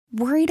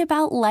Worried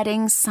about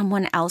letting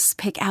someone else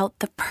pick out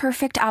the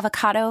perfect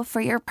avocado for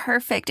your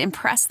perfect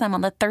impress them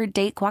on the third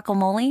date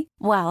guacamole?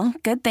 Well,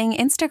 good thing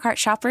Instacart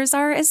shoppers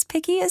are as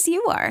picky as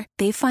you are.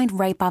 They find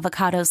ripe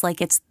avocados like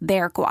it's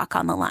their guac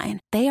on the line.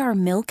 They are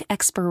milk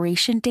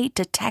expiration date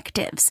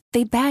detectives.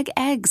 They bag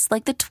eggs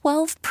like the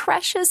 12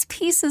 precious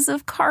pieces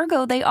of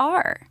cargo they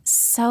are.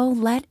 So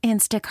let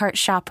Instacart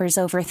shoppers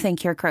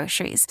overthink your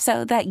groceries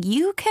so that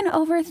you can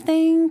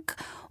overthink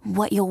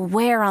what you'll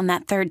wear on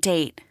that third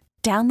date.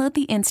 Download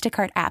the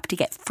Instacart app to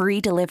get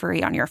free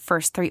delivery on your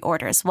first 3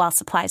 orders while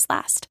supplies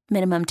last.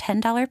 Minimum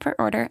 $10 per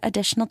order.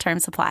 Additional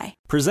terms apply.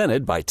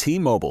 Presented by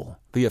T-Mobile,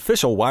 the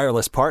official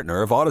wireless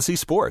partner of Odyssey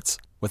Sports.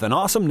 With an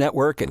awesome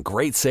network and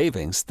great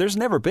savings, there's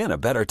never been a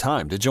better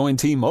time to join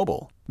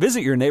T-Mobile. Visit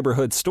your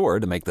neighborhood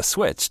store to make the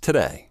switch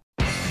today.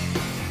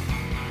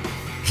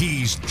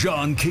 He's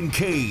John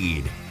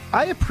Kincade.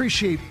 I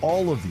appreciate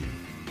all of you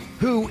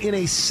who, in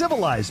a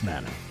civilized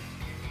manner,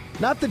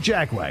 not the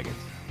jackwagons,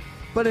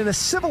 but in a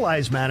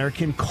civilized manner,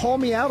 can call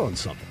me out on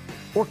something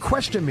or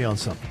question me on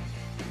something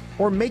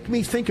or make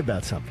me think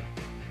about something.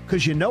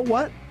 Because you know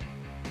what?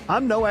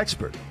 I'm no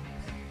expert.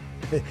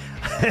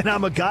 And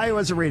I'm a guy who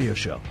has a radio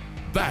show.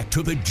 Back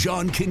to the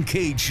John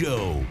Kincade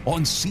Show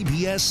on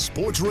CBS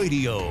Sports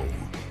Radio.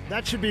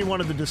 That should be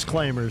one of the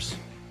disclaimers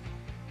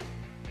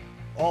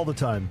all the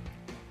time.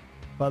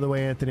 By the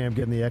way, Anthony, I'm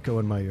getting the echo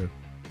in my ear.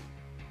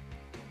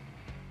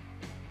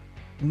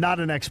 Not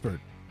an expert.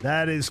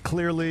 That is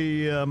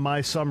clearly my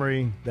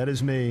summary. That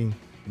is me,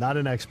 not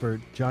an expert.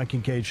 John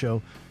Kincade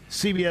Show,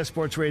 CBS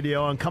Sports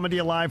Radio. I'm coming to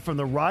you live from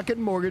the Rocket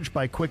Mortgage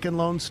by Quicken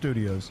Loan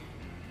Studios.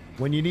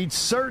 When you need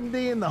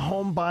certainty in the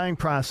home buying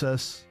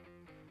process,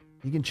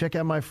 you can check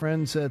out my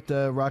friends at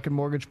Rocket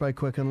Mortgage by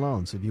Quicken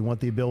Loans. If you want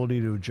the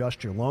ability to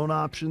adjust your loan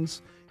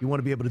options, you want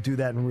to be able to do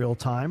that in real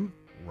time,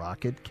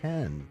 Rocket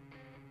can.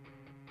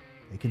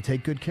 They can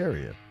take good care of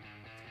you.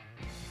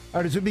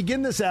 All right, as we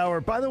begin this hour,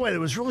 by the way, it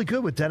was really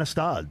good with Dennis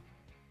Dodd.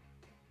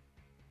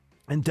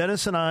 And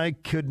Dennis and I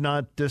could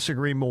not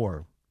disagree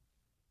more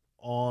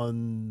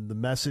on the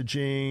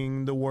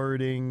messaging, the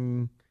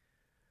wording,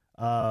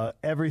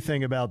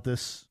 everything about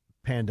this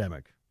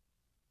pandemic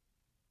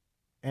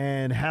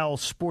and how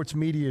sports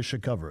media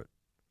should cover it.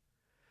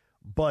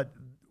 But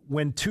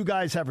when two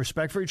guys have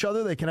respect for each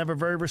other, they can have a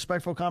very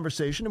respectful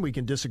conversation, and we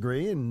can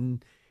disagree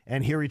and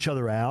hear each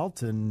other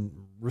out and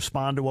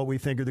respond to what we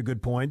think are the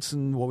good points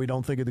and what we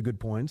don't think are the good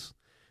points.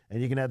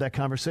 And you can have that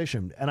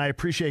conversation. And I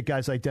appreciate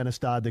guys like Dennis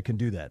Dodd that can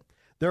do that.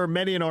 There are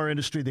many in our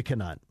industry that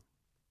cannot.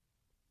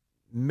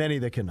 Many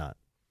that cannot.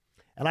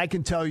 And I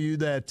can tell you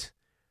that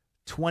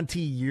 20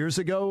 years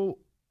ago,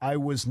 I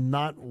was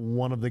not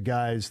one of the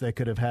guys that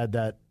could have had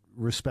that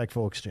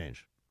respectful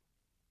exchange.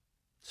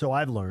 So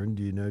I've learned,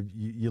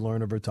 you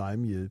learn over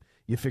time,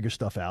 you figure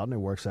stuff out, and it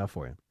works out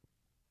for you.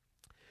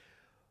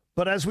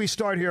 But as we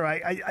start here,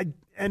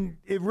 and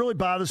it really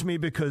bothers me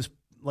because,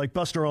 like,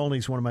 Buster Olney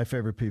is one of my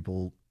favorite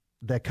people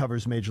that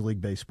covers Major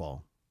League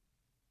Baseball.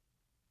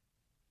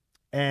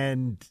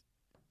 And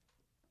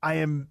I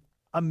am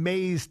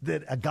amazed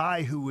that a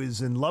guy who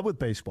is in love with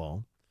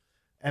baseball,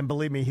 and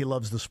believe me, he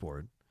loves the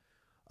sport,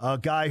 a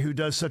guy who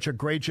does such a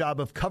great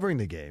job of covering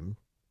the game,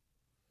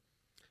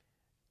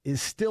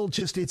 is still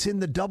it's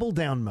in the double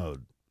down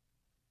mode.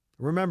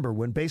 Remember,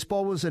 when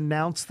baseball was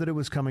announced that it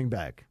was coming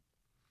back,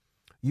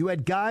 you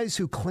had guys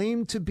who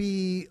claimed to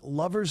be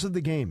lovers of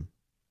the game.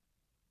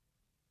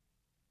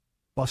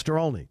 Buster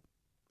Olney.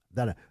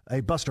 Hey,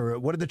 Buster,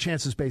 what are the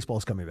chances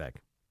baseball's coming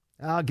back?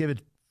 I'll give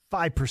it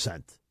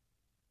 5%.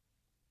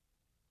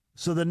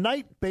 So the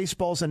night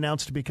baseball's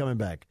announced to be coming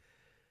back,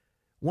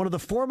 one of the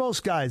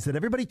foremost guys that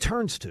everybody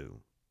turns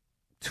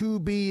to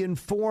be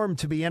informed,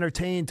 to be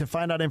entertained, to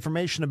find out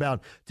information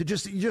about, to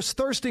just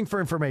thirsting for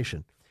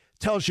information,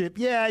 tells you,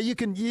 yeah,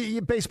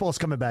 baseball's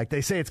coming back.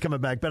 They say it's coming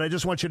back, but I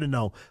just want you to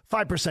know,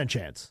 5%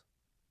 chance.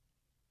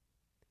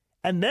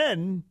 And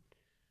then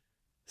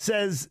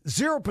says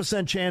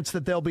 0% chance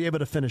that they'll be able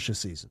to finish the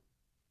season.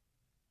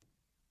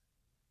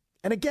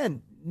 And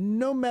again,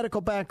 no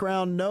medical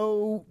background,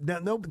 no,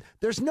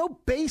 there's no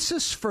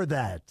basis for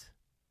that.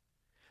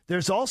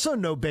 There's also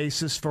no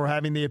basis for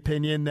having the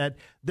opinion that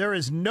there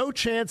is no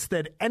chance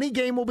that any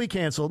game will be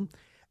canceled,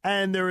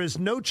 and there is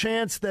no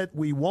chance that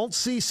we won't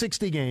see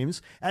 60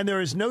 games, and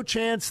there is no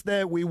chance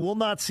that we will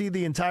not see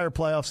the entire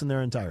playoffs in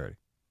their entirety.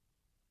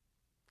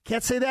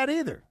 Can't say that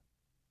either.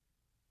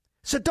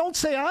 So don't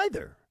say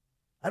either.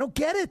 I don't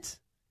get it.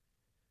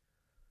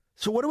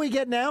 So what do we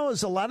get now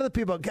is a lot of the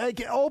people,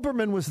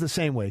 Olbermann was the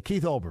same way,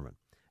 Keith Olbermann.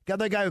 Got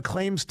that guy who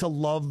claims to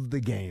love the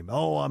game.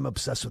 Oh, I'm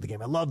obsessed with the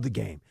game. I love the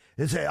game.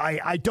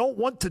 I don't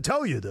want to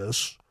tell you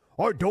this.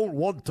 I don't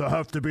want to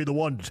have to be the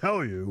one to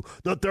tell you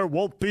that there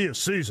won't be a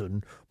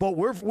season, but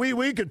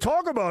we can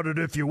talk about it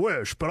if you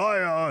wish, but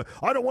I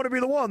don't want to be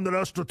the one that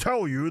has to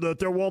tell you that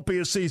there won't be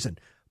a season.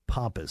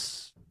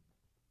 Pompous.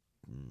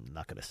 I'm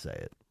not going to say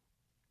it.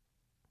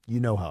 You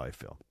know how I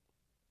feel.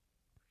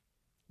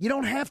 You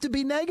don't have to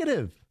be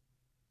negative.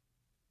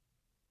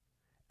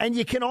 And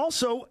you can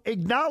also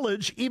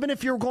acknowledge, even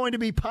if you're going to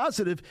be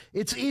positive,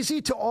 it's easy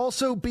to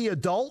also be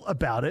adult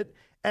about it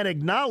and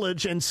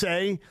acknowledge and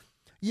say,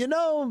 you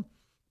know,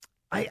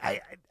 I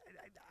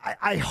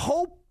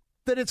hope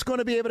that it's going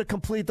to be able to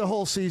complete the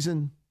whole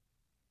season,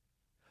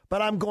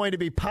 but I'm going to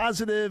be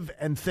positive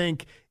and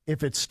think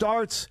if it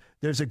starts,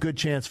 there's a good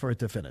chance for it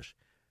to finish.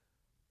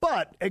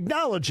 But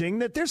acknowledging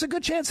that there's a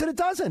good chance that it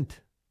doesn't.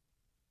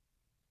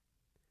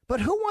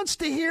 But who wants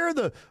to hear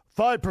the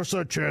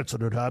 5% chance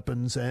that it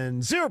happens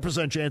and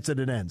 0% chance that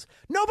it ends?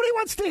 Nobody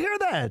wants to hear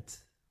that.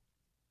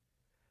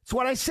 It's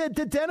what I said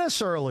to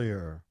Dennis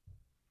earlier.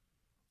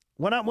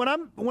 When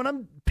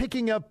I'm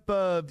picking up,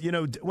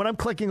 when I'm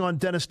clicking on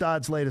Dennis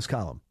Dodd's latest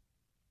column,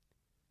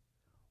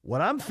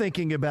 what I'm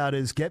thinking about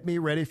is get me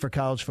ready for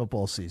college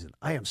football season.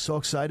 I am so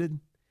excited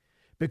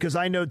because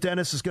I know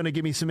Dennis is going to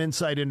give me some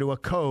insight into a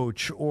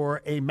coach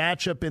or a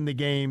matchup in the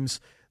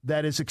games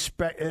that is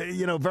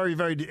very,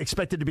 very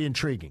expected to be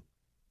intriguing.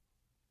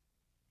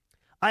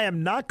 I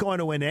am not going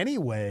to in any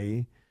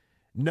way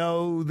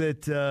know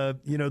that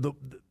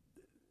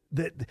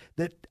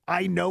that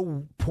I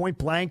know point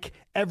blank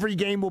every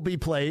game will be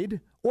played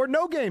or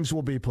no games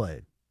will be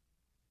played.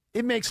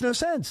 It makes no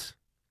sense.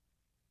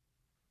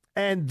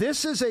 And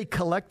this is a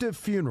collective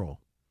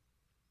funeral.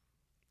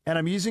 And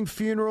I'm using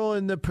funeral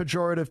in the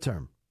pejorative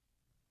term.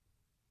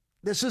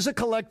 This is a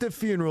collective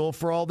funeral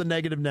for all the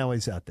negative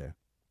Nellies out there.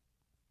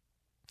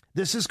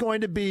 This is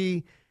going to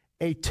be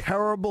a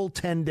terrible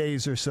 10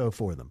 days or so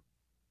for them.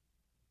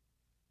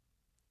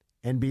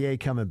 NBA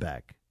coming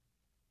back.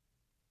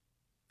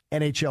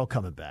 NHL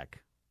coming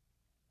back.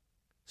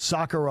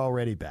 Soccer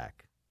already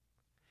back.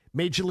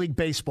 Major League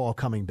Baseball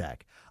coming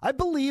back. I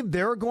believe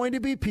there are going to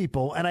be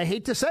people, and I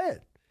hate to say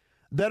it,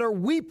 that are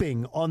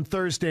weeping on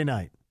Thursday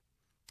night.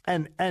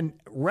 And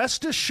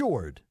rest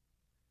assured,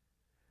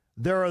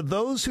 there are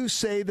those who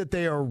say that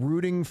they are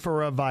rooting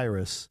for a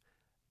virus.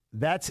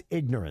 That's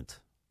ignorant.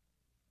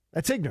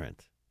 That's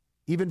ignorant.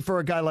 Even for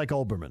a guy like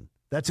Olbermann,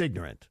 that's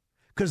ignorant.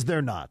 Because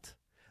they're not.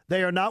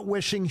 They are not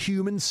wishing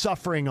human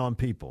suffering on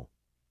people.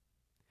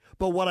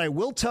 But what I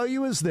will tell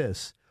you is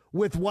this.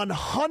 With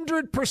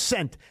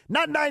 100%,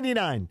 not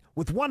 99,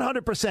 with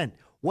 100%,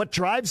 what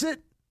drives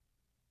it?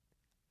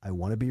 I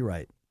want to be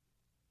right.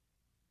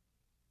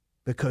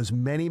 Because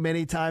many,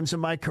 many times in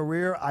my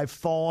career, I've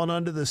fallen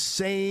under the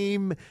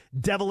same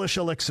devilish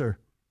elixir.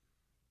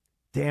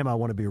 Damn, I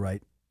want to be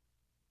right.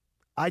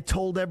 I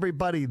told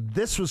everybody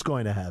this was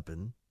going to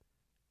happen.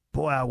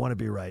 Boy, I want to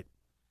be right.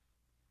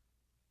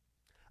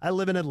 I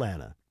live in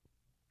Atlanta.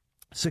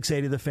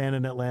 680 The Fan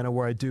in Atlanta,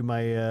 where I do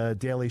my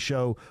daily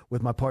show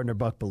with my partner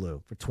Buck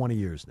Bellew for 20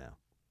 years now.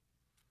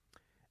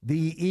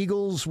 The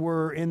Eagles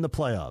were in the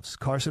playoffs.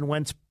 Carson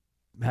Wentz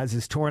has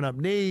his torn up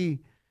knee.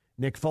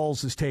 Nick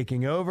Foles is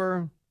taking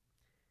over.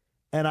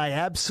 And I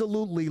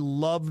absolutely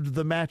loved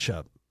the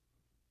matchup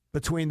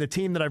between the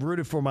team that I've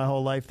rooted for my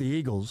whole life, the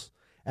Eagles,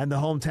 and the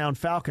hometown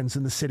Falcons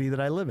in the city that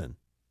I live in.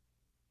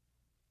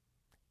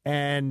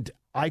 And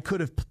I could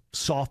have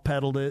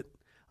soft-pedaled it.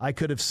 I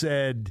could have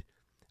said,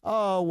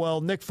 oh,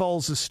 well, Nick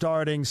Foles is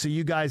starting, so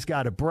you guys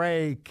got a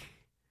break.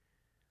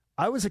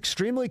 I was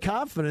extremely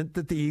confident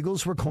that the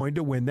Eagles were going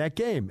to win that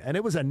game. And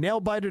it was a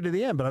nail-biter to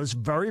the end, but I was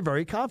very,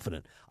 very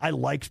confident. I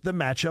liked the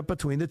matchup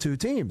between the two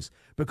teams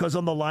because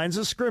on the lines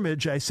of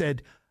scrimmage, I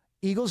said,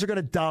 Eagles are going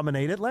to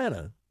dominate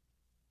Atlanta.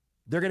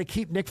 They're going to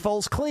keep Nick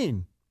Foles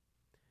clean.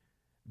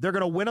 They're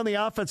going to win on the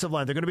offensive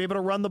line. They're going to be able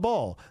to run the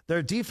ball.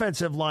 Their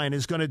defensive line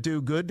is going to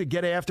do good to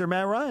get after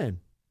Matt Ryan.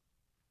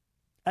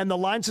 And the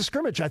lines of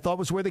scrimmage, I thought,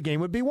 was where the game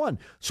would be won.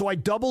 So I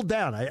doubled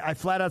down. I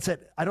flat out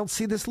said, I don't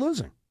see this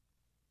losing.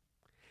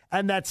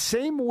 And that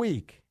same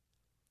week,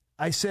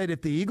 I said,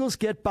 if the Eagles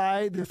get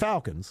by the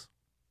Falcons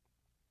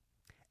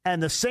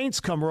and the Saints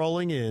come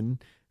rolling in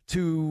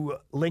to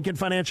Lincoln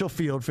Financial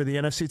Field for the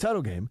NFC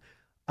title game,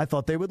 I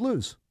thought they would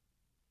lose.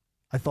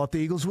 I thought the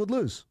Eagles would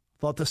lose. I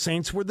thought the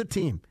Saints were the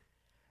team.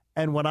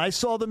 And when I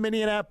saw the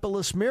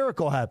Minneapolis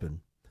Miracle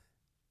happen,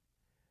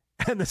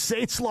 and the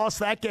Saints lost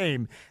that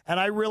game, and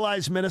I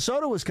realized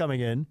Minnesota was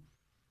coming in,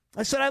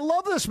 I said, I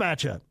love this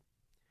matchup.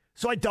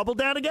 So I doubled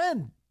down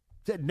again.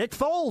 I said, Nick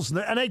Foles.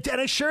 And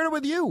I shared it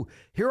with you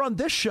here on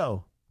this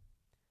show.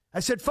 I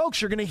said, folks,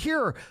 you're going to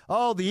hear,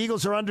 oh, the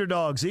Eagles are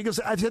underdogs.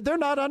 I said, they're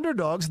not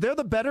underdogs. They're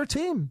the better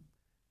team.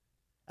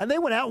 And they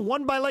went out and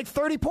won by like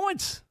 30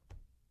 points.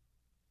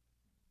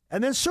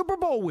 And then Super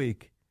Bowl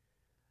week,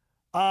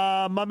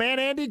 my man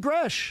Andy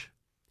Gresh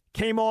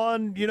came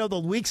on, the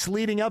weeks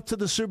leading up to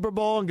the Super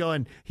Bowl and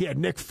going, yeah,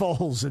 Nick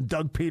Foles and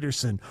Doug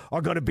Peterson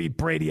are going to beat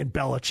Brady and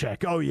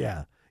Belichick. Oh,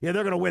 yeah. Yeah,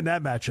 they're going to win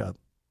that matchup.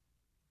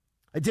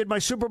 I did my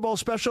Super Bowl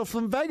special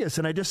from Vegas,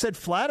 and I just said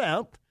flat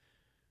out,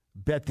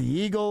 bet the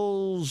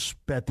Eagles,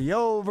 bet the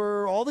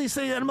over, all these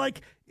things. And I'm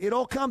like, it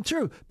all come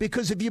true.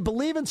 Because if you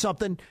believe in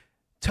something,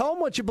 tell them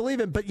what you believe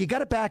in, but you got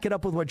to back it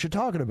up with what you're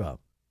talking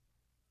about.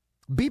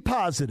 Be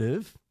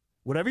positive.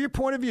 Whatever your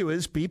point of view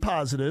is, be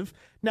positive.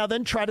 Now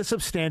then try to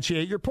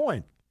substantiate your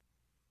point.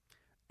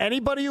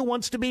 Anybody who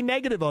wants to be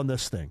negative on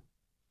this thing,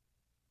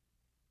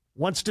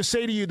 wants to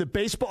say to you that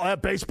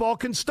baseball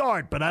can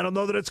start, but I don't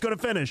know that it's going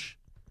to finish,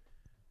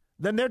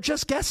 then they're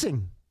just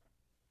guessing.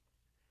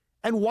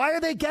 And why are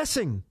they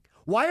guessing?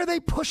 Why are they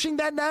pushing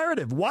that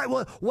narrative?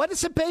 What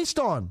is it based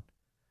on?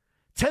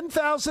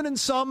 10,000 and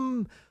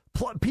some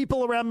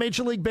people around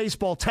Major League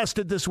Baseball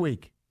tested this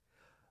week.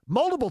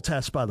 Multiple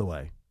tests, by the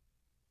way,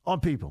 on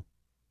people.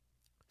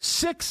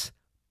 6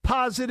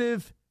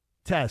 positive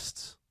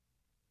tests.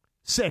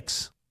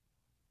 6.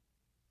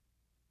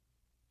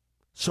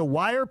 So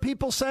why are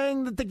people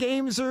saying that the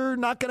games are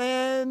not going to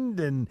end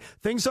and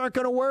things aren't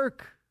going to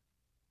work?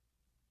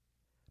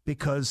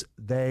 Because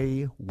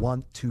they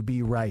want to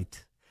be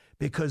right.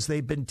 Because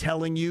they've been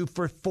telling you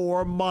for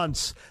 4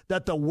 months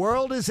that the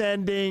world is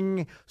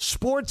ending,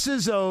 sports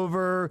is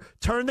over,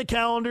 turn the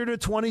calendar to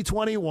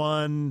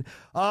 2021.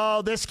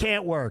 Oh, this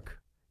can't work.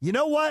 You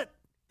know what?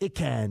 It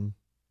can.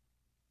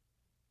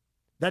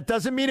 That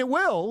doesn't mean it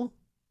will,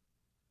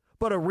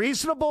 but a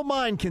reasonable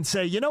mind can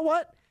say, you know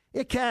what?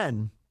 It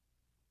can.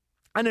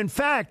 And in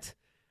fact,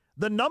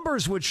 the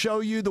numbers would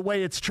show you the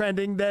way it's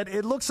trending that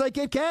it looks like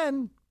it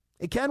can.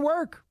 It can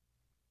work.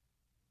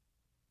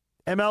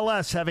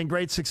 MLS having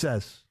great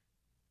success.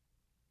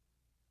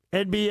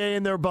 NBA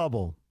in their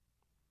bubble.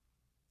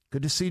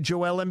 Good to see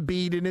Joel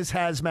Embiid in his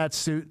hazmat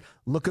suit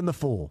looking the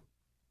fool.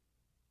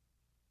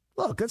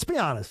 Look, let's be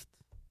honest.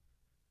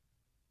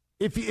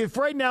 If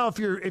right now, if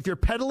you're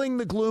peddling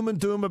the gloom and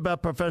doom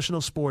about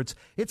professional sports,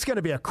 it's going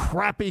to be a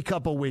crappy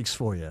couple weeks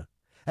for you.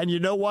 And you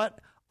know what?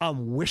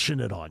 I'm wishing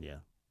it on you.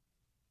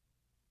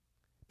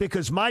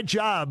 Because my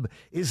job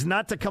is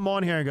not to come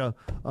on here and go,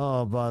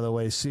 oh, by the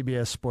way,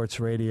 CBS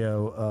Sports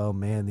Radio, oh,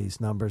 man, these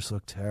numbers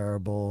look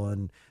terrible,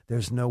 and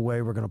there's no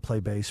way we're going to play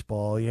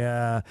baseball.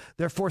 Yeah,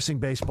 they're forcing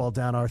baseball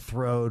down our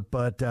throat,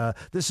 but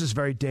this is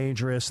very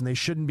dangerous, and they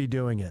shouldn't be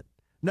doing it.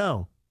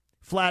 No,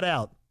 flat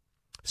out.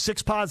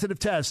 6 positive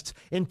tests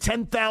in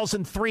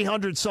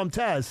 10,300 some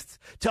tests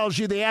tells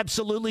you they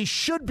absolutely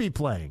should be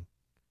playing.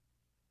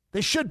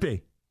 They should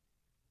be.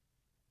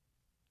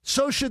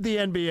 So should the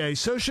NBA,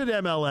 so should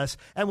MLS,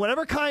 and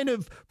whatever kind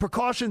of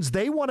precautions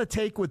they want to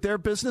take with their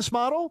business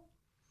model,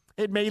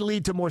 it may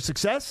lead to more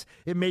success,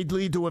 it may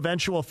lead to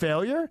eventual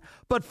failure,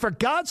 but for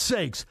God's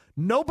sakes,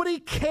 nobody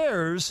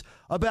cares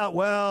about,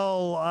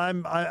 well,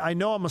 I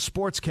know I'm a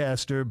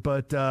sportscaster,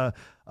 but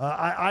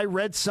I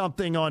read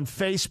something on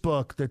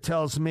Facebook that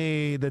tells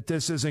me that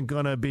this isn't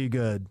going to be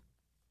good.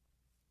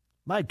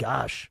 My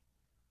gosh.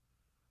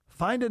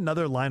 Find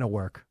another line of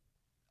work.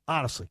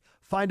 Honestly,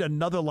 find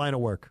another line of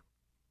work.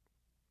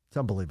 It's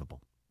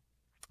unbelievable.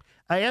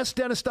 I asked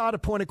Dennis Dodd a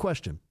pointed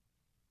question,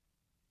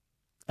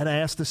 and I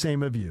asked the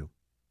same of you.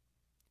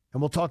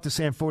 And we'll talk to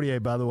Sam Fortier,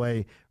 by the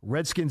way,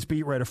 Redskins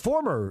beat writer,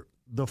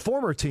 the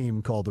former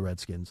team called the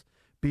Redskins,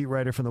 beat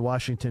writer from the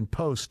Washington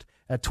Post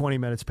at 20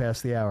 minutes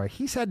past the hour.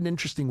 He's had an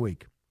interesting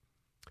week.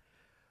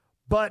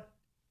 But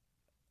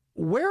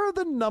where are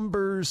the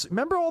numbers?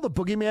 Remember all the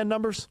boogeyman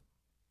numbers?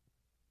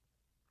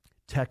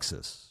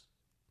 Texas,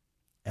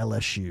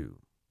 LSU,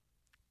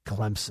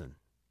 Clemson.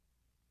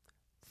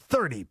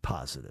 30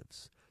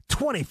 positives,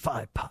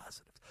 25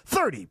 positives,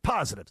 30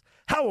 positives.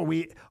 How are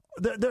we?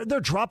 They're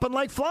dropping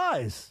like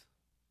flies.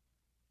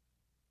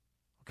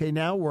 Okay,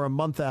 now we're a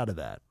month out of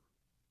that.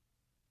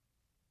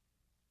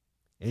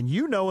 And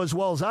you know as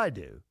well as I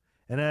do,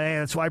 and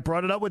that's why I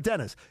brought it up with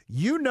Dennis.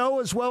 You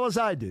know as well as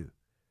I do,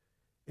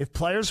 if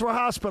players were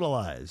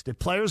hospitalized, if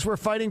players were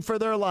fighting for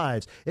their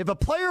lives, if a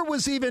player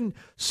was even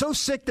so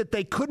sick that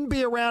they couldn't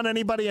be around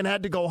anybody and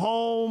had to go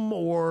home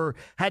or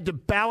had to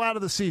bow out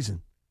of the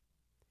season,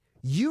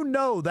 you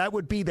know that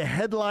would be the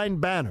headline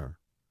banner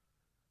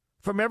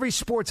from every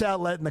sports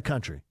outlet in the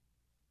country.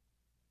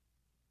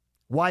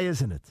 Why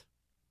isn't it?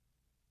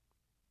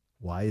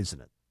 Why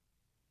isn't it?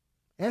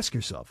 Ask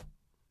yourself.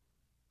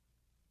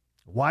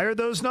 Why are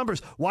those numbers?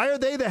 Why are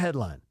they the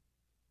headline?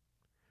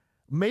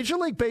 Major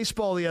League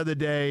Baseball the other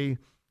day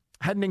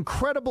had an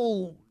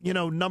incredible,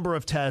 number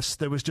of tests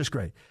that was just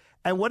great.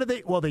 And what did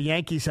they? Well, the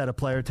Yankees had a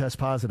player test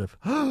positive.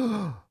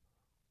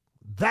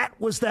 That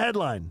was the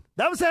headline.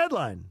 That was the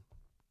headline.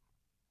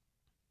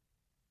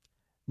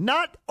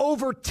 Not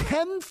over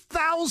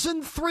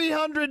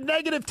 10,300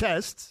 negative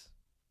tests.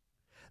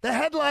 The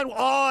headline,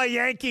 oh,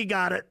 Yankee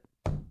got it.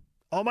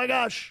 Oh, my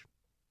gosh.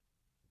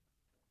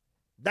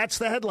 That's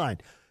the headline.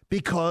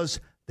 Because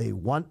they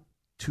want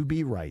to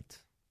be right.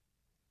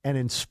 And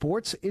in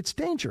sports, it's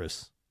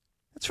dangerous.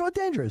 It's really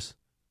dangerous.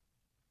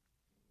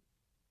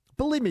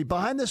 Believe me,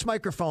 behind this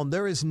microphone,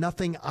 there is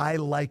nothing I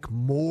like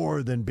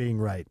more than being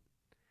right.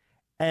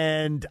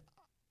 And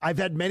I've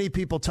had many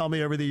people tell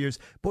me over the years,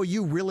 boy,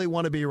 you really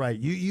want to be right.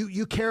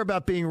 You care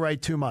about being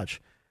right too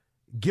much.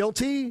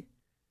 Guilty?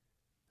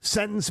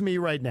 Sentence me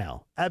right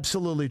now.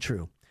 Absolutely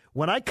true.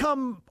 When I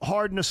come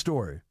hard in a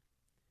story,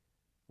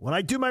 when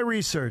I do my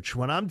research,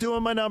 when I'm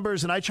doing my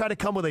numbers, and I try to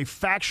come with a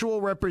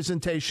factual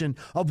representation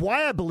of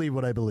why I believe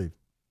what I believe,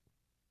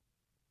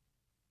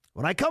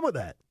 when I come with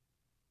that,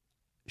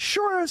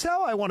 sure as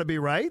hell I want to be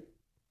right.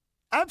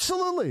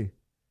 Absolutely.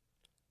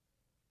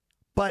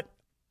 But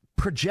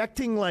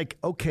projecting like,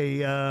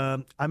 okay,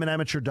 I'm an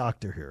amateur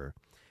doctor here,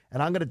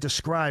 and I'm going to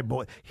describe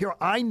here.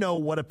 I know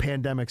what a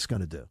pandemic's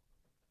going to do.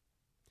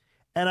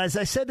 And as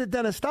I said to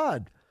Dennis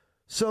Dodd,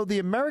 so the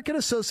American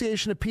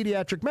Association of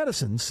Pediatric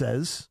Medicine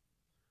says,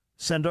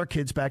 send our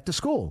kids back to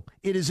school.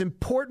 It is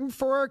important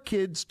for our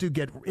kids to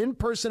get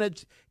in-person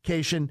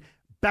education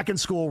back in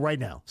school right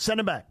now. Send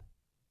them back.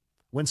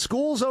 When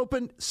school's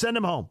open, send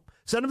them home.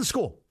 Send them to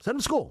school. Send them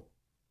to school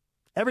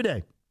every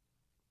day.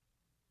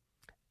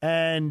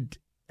 And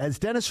as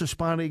Dennis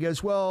responded, he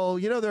goes, well,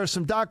 there are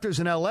some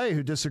doctors in L.A.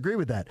 who disagree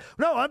with that.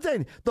 No, I'm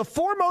saying the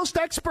foremost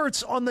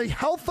experts on the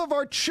health of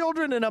our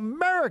children in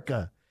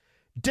America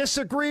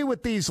disagree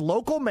with these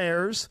local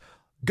mayors,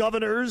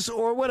 governors,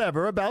 or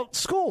whatever about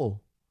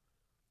school.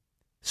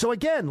 So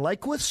again,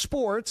 like with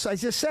sports, I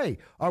just say,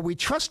 are we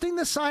trusting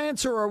the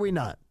science or are we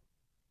not?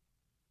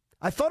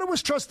 I thought it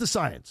was trust the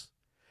science.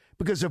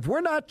 Because if we're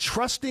not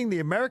trusting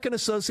the American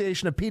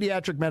Association of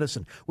Pediatric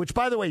Medicine, which,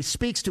 by the way,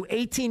 speaks to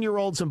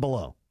 18-year-olds and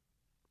below,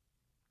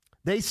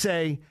 they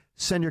say,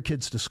 send your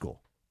kids to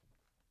school.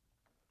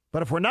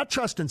 But if we're not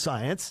trusting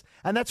science,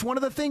 and that's one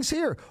of the things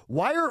here,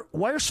 why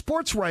are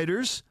sports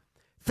writers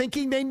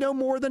thinking they know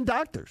more than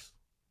doctors?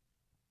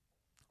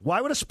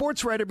 Why would a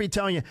sports writer be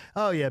telling you,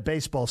 oh, yeah,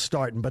 baseball's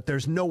starting, but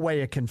there's no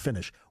way it can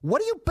finish?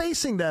 What are you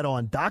basing that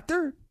on,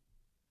 doctor?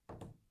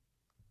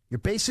 You're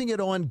basing it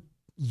on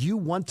you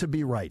want to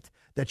be right.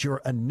 That's your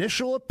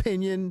initial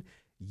opinion.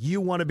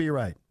 You want to be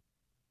right.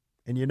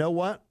 And you know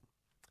what?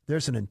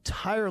 There's an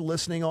entire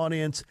listening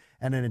audience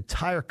and an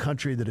entire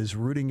country that is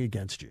rooting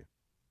against you.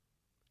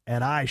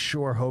 And I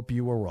sure hope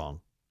you were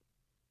wrong.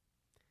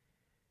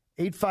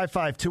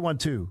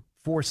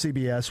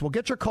 855-212-4CBS. We'll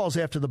get your calls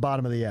after the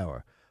bottom of the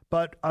hour.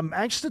 But I'm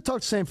anxious to talk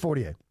to Sam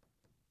Fortier,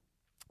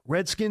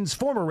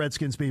 former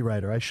Redskins beat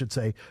writer, I should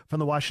say, from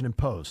the Washington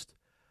Post.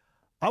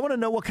 I want to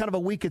know what kind of a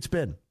week it's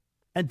been.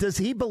 And does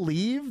he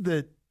believe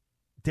that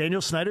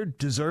Daniel Snyder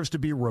deserves to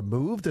be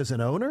removed as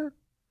an owner?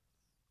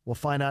 We'll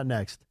find out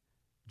next.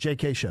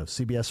 JK Show,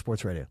 CBS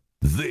Sports Radio.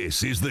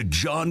 This is the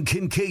John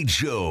Kincade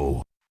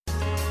Show.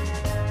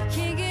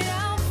 Can't get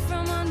out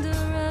from under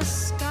a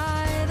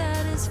sky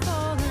that is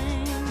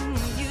falling.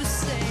 You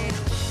say,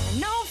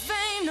 no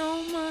fame,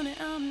 no money,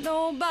 I'm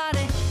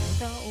nobody.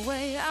 The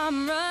way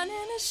I'm running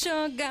it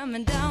sure got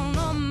me down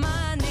on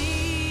my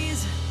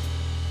knees.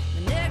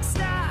 The next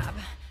stop,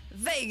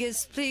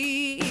 Vegas,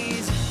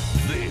 please.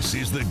 This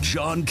is the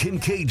John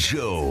Kincade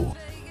Show.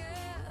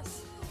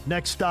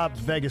 Next stop,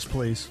 Vegas,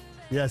 please.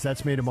 Yes,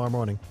 that's me tomorrow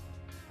morning.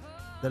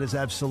 That is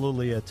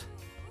absolutely it.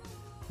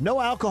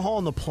 No alcohol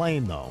on the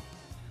plane, though.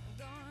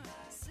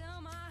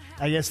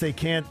 I guess they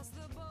can't.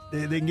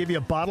 They can give you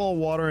a bottle of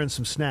water and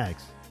some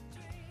snacks,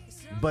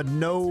 but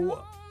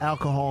no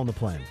alcohol on the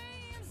plane.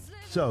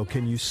 So,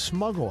 can you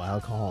smuggle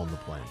alcohol on the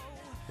plane?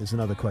 Is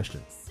another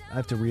question. I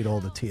have to read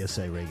all the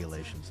TSA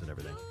regulations and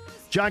everything.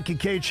 John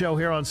Kincade Show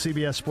here on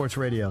CBS Sports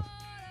Radio.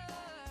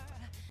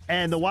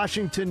 And the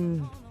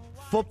Washington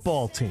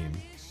football team.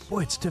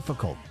 Boy, it's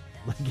difficult.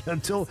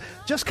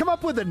 Just come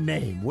up with a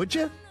name, would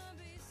you?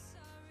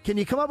 Can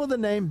you come up with a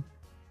name?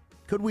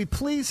 Could we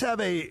please have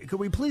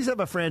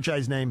a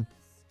franchise name?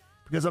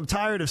 Because I'm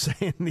tired of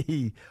saying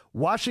the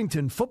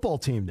Washington football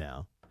team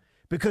now.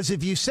 Because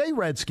if you say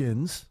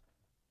Redskins,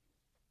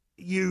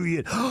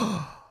 he's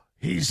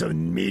a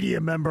media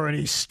member and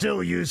he's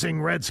still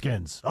using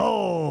Redskins.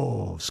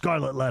 Oh,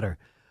 scarlet letter.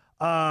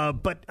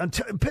 But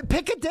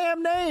pick a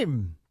damn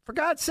name. For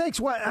God's sakes,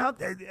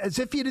 as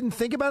if you didn't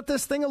think about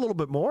this thing a little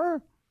bit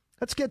more?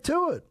 Let's get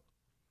to it.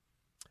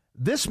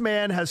 This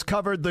man has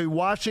covered the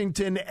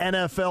Washington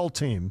NFL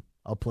team.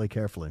 I'll play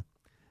carefully.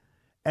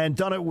 And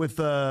done it with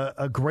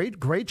a great,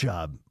 great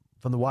job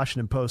from the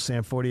Washington Post.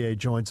 Sam Fortier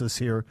joins us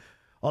here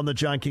on the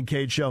John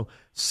Kincade Show.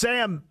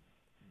 Sam,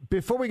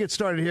 before we get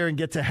started here and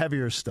get to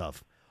heavier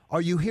stuff,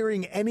 are you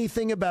hearing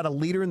anything about a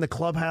leader in the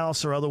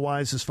clubhouse or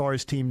otherwise as far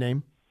as team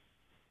name?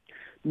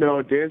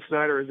 No, Dan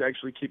Snyder is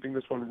actually keeping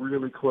this one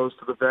really close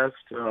to the vest.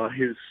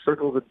 His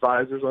circle of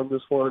advisors on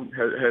this one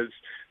has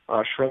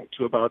shrunk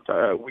to about,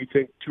 we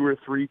think, 2 or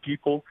 3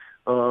 people.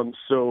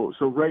 So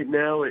right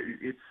now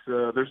it's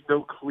there's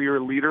no clear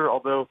leader,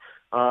 although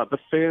the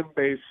fan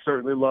base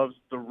certainly loves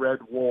the Red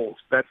Wolves.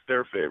 That's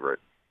their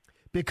favorite.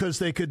 Because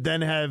they could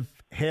then have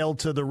hailed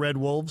to the Red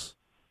Wolves?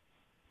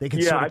 They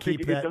can I think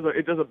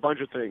it does a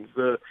bunch of things.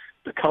 The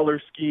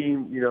color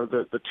scheme,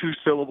 the 2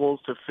 syllables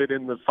to fit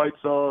in the fight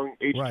song,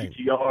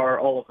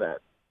 HTTR, all of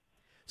that.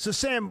 So,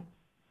 Sam,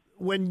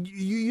 when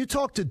you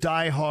talk to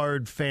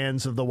diehard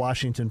fans of the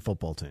Washington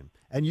football team,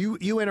 and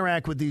you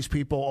interact with these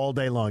people all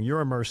day long,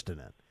 you're immersed in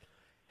it,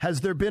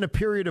 has there been a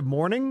period of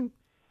mourning?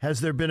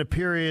 Has there been a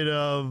period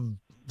of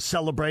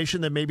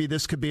celebration that maybe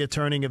this could be a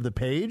turning of the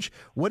page?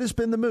 What has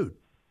been the mood?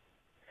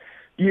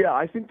 Yeah,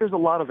 I think there's a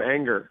lot of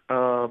anger.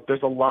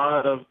 There's a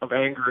lot of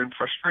anger and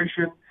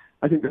frustration.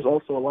 I think there's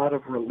also a lot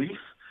of relief.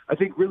 I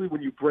think really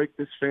when you break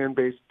this fan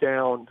base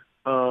down,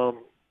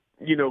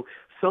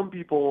 some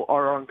people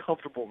are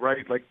uncomfortable,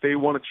 right? Like they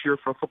want to cheer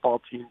for a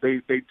football team.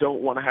 They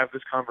don't want to have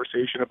this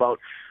conversation about,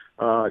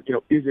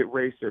 is it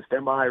racist?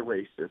 Am I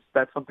racist?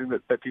 That's something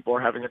that people are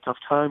having a tough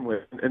time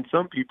with. And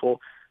some people,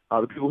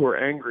 the people who are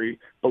angry,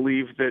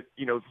 believe that,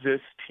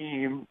 this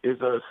team is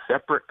a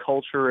separate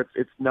culture.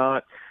 It's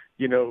not,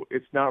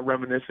 it's not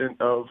reminiscent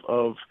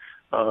of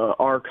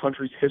our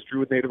country's history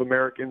with Native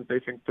Americans. They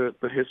think that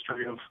the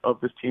history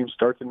of this team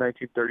starts in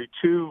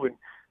 1932, and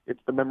it's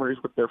the memories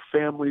with their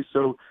families.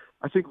 So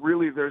I think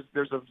really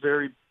there's a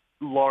very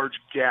large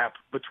gap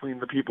between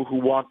the people who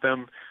want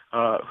them,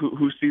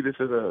 who see this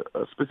as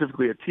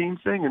specifically a team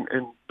thing,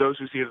 and those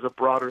who see it as a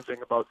broader thing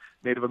about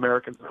Native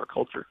Americans and our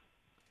culture.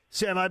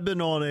 Sam, I've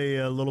been on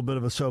a little bit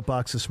of a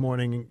soapbox this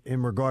morning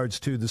in regards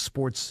to the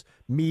sports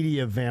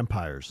media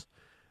vampires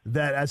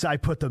that, as I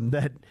put them,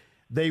 that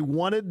they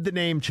wanted the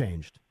name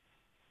changed.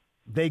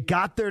 They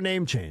got their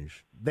name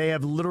changed. They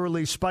have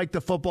literally spiked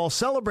the football,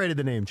 celebrated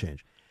the name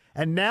change.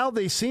 And now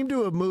they seem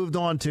to have moved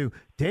on to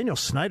Daniel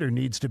Snyder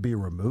needs to be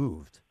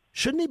removed.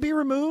 Shouldn't he be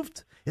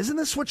removed? Isn't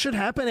this what should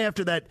happen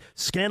after that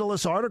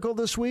scandalous article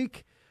this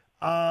week?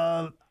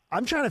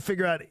 I'm trying to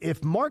figure out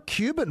if Mark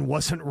Cuban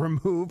wasn't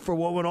removed for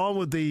what went on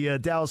with the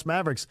Dallas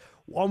Mavericks,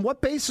 on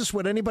what basis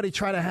would anybody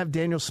try to have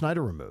Daniel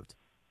Snyder removed?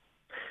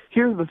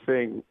 Here's the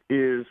thing,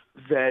 is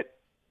that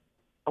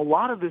a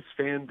lot of this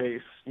fan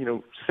base,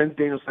 since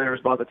Daniel Snyder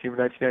was bought the team in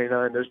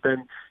 1999, there's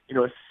been,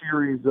 a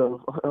series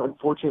of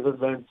unfortunate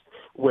events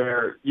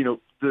where,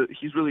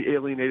 he's really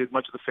alienated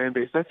much of the fan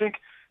base. And I think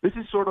this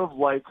is sort of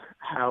like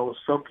how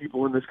some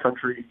people in this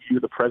country view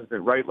the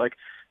president, right? Like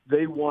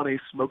they want a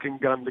smoking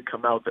gun to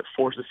come out that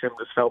forces him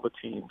to sell the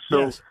team. So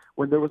yes.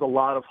 When there was a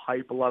lot of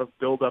hype, a lot of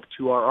build up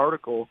to our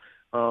article,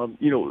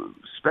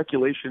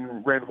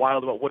 speculation ran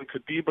wild about what it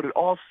could be, but it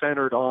all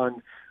centered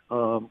on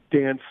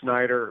Dan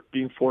Snyder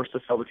being forced to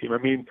sell the team. I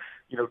mean,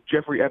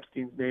 Jeffrey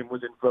Epstein's name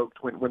was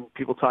invoked when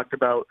people talked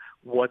about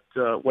what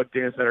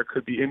Dan Snyder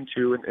could be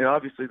into, and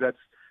obviously that's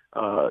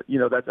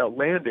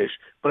outlandish.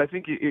 But I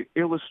think it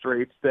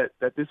illustrates that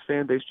this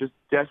fan base just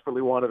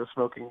desperately wanted a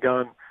smoking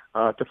gun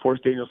to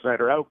force Daniel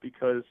Snyder out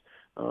because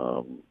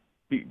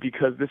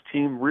this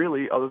team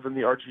really, other than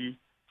the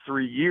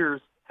RG3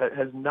 years,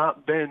 has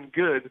not been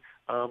good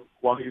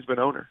while he's been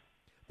owner.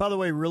 By the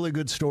way, really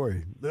good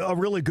story. A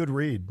really good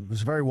read. It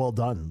was very well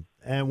done.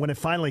 And when it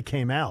finally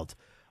came out,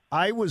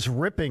 I was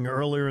ripping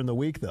earlier in the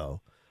week, though,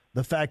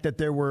 the fact that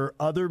there were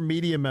other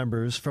media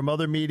members from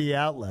other media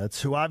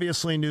outlets who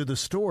obviously knew the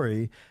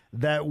story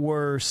that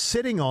were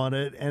sitting on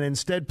it and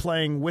instead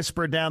playing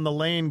whisper down the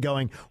lane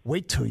going,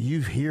 wait till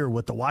you hear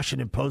what the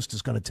Washington Post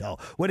is going to tell.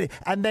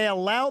 And they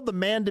allowed the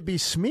man to be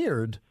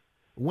smeared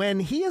when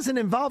he isn't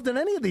involved in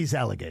any of these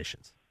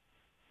allegations.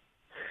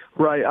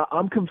 Right.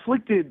 I'm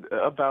conflicted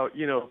about,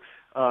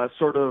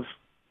 sort of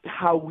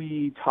how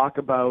we talk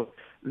about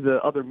the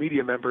other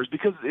media members,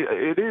 because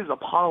it is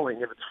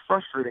appalling and it's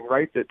frustrating,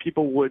 right, that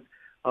people would,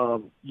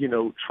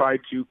 try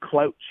to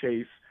clout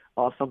chase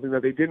something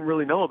that they didn't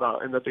really know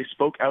about and that they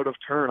spoke out of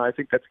turn. I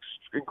think that's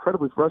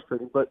incredibly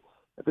frustrating. But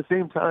at the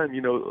same time,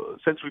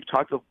 since we've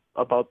talked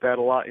about that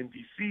a lot in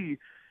D.C.,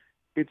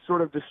 it's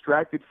sort of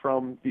distracted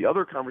from the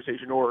other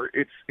conversation, or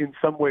it's in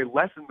some way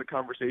lessened the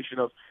conversation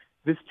of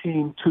this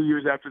team 2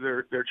 years after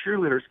their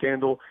cheerleader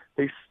scandal.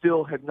 They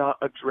still had not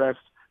addressed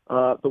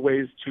the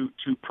ways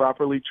to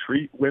properly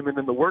treat women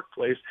in the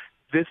workplace.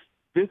 This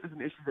is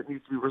an issue that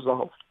needs to be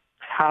resolved.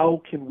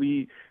 How can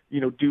we,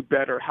 do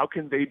better? How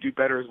can they do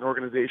better as an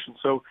organization?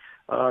 So,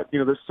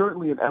 there's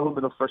certainly an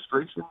element of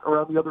frustration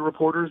around the other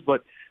reporters,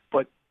 but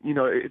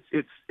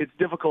it's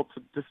difficult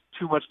to just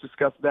too much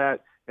discuss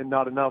that and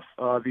not enough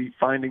the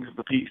findings of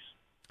the piece.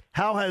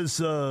 How has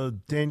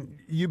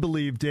you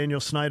believe Daniel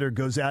Snyder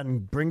goes out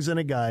and brings in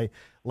a guy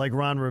like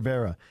Ron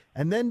Rivera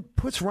and then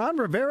puts Ron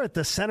Rivera at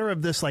the center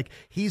of this, like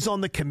he's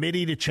on the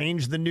committee to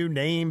change the new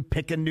name,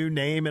 pick a new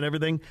name and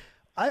everything?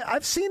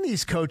 I've seen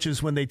these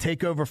coaches when they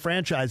take over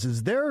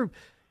franchises, they're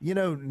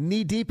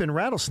knee deep in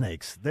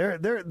rattlesnakes.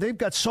 They've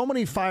got so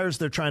many fires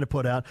they're trying to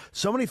put out,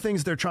 so many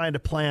things they're trying to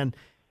plan.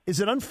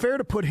 Is it unfair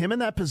to put him in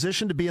that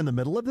position to be in the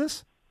middle of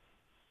this?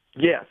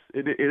 Yes,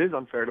 it is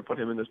unfair to put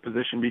him in this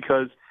position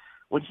because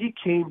when he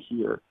came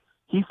here,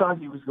 he thought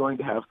he was going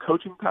to have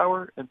coaching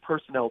power and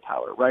personnel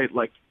power, right?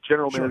 Like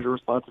general manager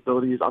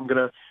responsibilities. I'm going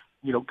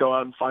to, go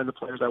out and find the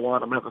players I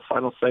want. I'm going to have the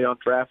final say on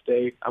draft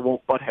day. I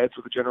won't butt heads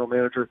with the general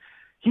manager.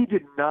 He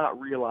did not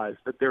realize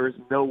that there is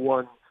no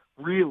one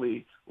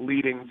really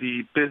leading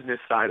the business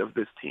side of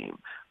this team.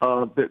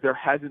 There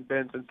hasn't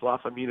been since La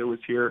Famina was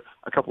here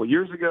a couple of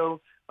years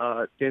ago.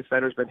 Dan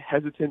Snyder's been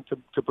hesitant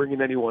to bring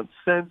in anyone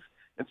since.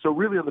 And so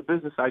really on the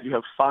business side, you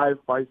have 5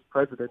 vice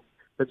presidents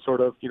that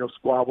sort of,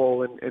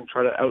 squabble and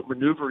try to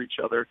outmaneuver each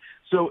other.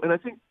 So, and I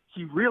think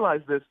he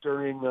realized this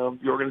during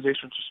the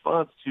organization's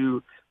response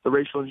to the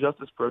racial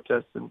injustice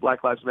protests and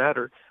Black Lives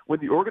Matter, when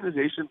the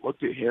organization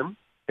looked at him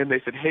and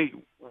they said, hey,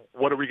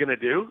 what are we going to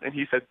do? And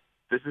he said,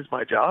 this is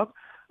my job.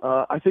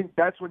 I think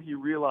that's when he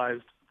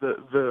realized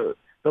the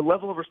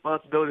level of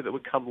responsibility that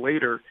would come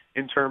later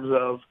in terms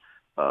of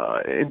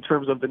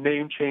the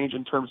name change,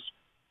 in terms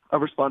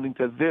responding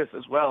to this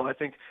as well. And I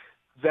think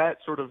that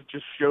sort of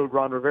just showed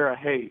Ron Rivera,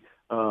 hey,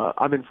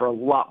 I'm in for a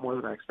lot more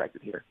than I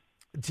expected here.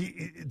 Do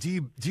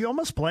you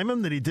almost blame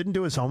him that he didn't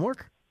do his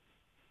homework?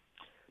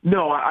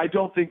 No, I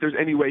don't think there's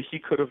any way he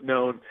could have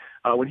known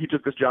when he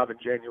took this job in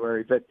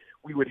January that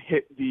we would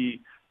hit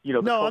the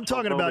No, I'm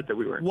talking about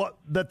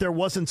that there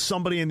wasn't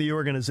somebody in the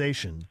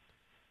organization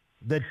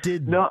that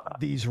did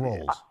these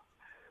roles.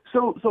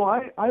 So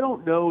I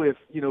don't know if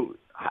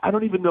I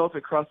don't even know if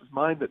it crossed his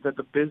mind that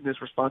the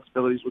business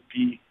responsibilities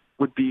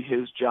would be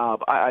his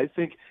job. I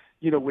think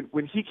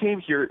when he came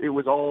here, it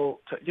was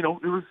all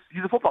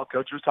he's a football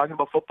coach. He was talking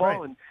about football,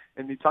 right.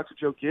 and he talked to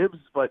Joe Gibbs,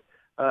 but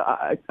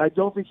I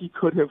don't think he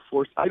could have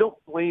forced. I don't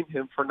blame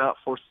him for not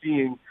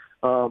foreseeing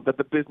that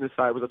the business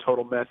side was a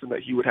total mess and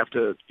that he would have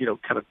to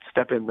kind of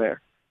step in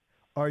there.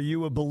 Are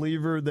you a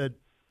believer that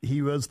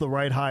he was the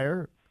right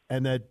hire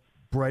and that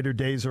brighter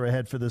days are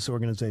ahead for this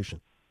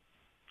organization?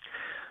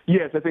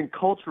 Yes, I think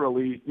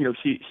culturally,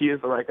 he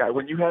is the right guy.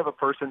 When you have a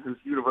person who's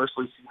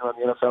universally seen on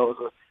the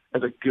NFL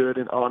as a good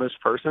and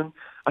honest person,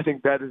 I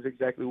think that is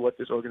exactly what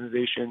this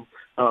organization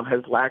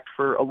has lacked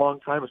for a long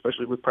time,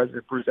 especially with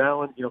President Bruce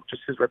Allen,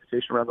 just his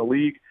reputation around the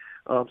league.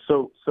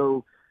 So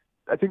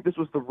I think this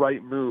was the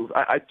right move.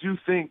 I do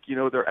think, they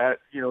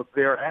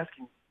are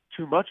asking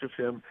too much of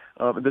him,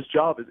 and this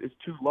job is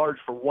too large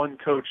for one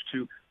coach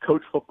to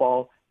coach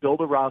football, build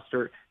a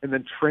roster, and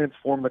then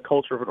transform the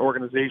culture of an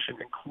organization,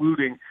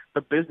 including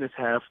the business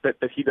half that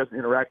he doesn't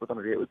interact with on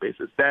a daily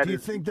basis. Do you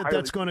think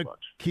that's going to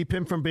keep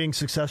him from being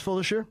successful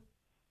this year?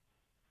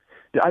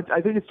 Yeah, I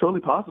think it's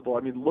totally possible.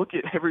 I mean, look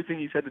at everything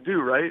he's had to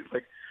do, right?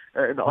 Like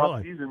in the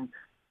off season,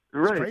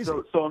 right?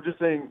 So I'm just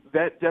saying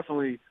that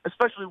definitely,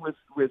 especially with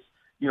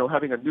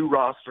having a new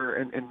roster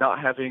and not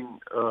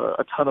having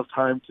a ton of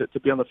time to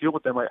be on the field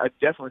with them, I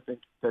definitely think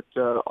that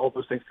all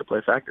those things could play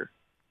a factor.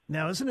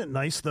 Now, isn't it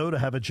nice, though, to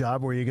have a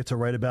job where you get to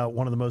write about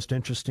one of the most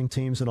interesting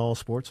teams in all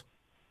sports?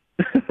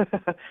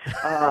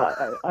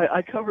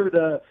 I covered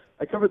the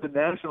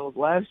Nationals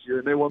last year,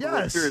 and they won the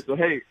World Series. So,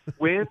 hey,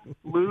 win,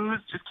 lose,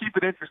 just keep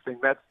it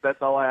interesting.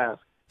 That's all I ask.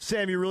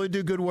 Sam, you really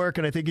do good work,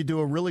 and I think you do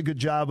a really good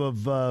job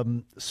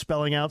of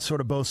spelling out sort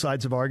of both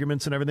sides of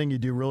arguments and everything. You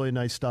do really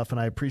nice stuff,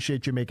 and I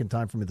appreciate you making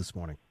time for me this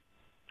morning.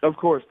 Of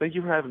course. Thank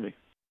you for having me.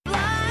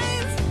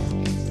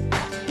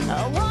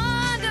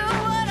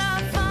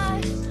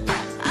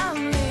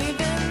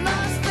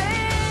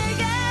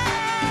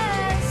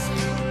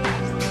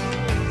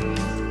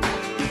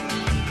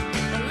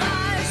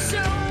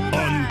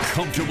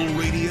 Uncomfortable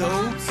radio?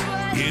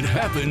 It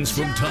happens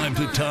from time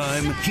to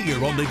time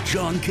here on the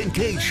John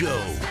Kincade Show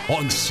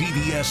on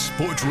CBS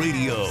Sports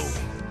Radio.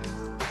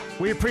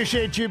 We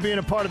appreciate you being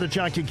a part of the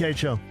John Kincade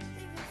Show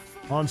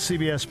on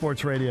CBS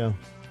Sports Radio.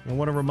 I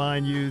want to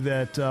remind you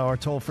that our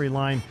toll-free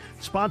line,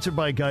 sponsored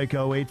by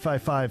Geico,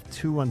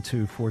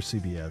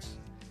 855-212-4CBS.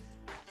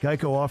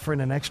 Geico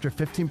offering an extra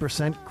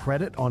 15%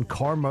 credit on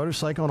car,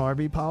 motorcycle, and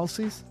RV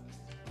policies.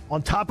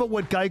 On top of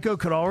what Geico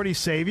could already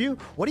save you,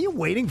 what are you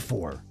waiting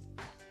for?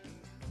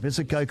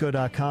 Visit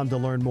Geico.com to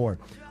learn more.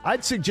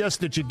 I'd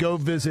suggest that you go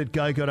visit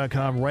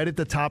Geico.com right at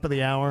the top of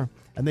the hour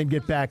and then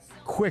get back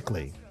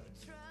quickly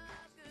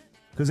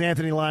because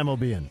Anthony Lime will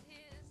be in.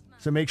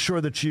 So make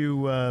sure that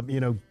you,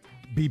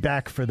 be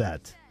back for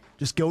that.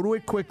 Just go to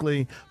it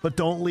quickly, but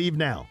don't leave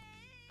now.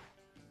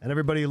 And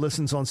everybody who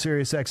listens on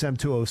Sirius XM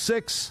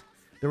 206,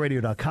 the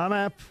Radio.com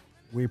app,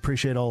 we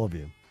appreciate all of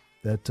you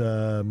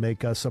that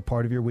make us a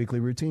part of your weekly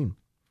routine.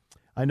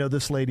 I know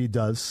this lady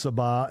does,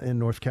 Sabah in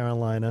North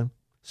Carolina.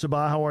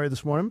 Sabah, how are you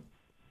this morning?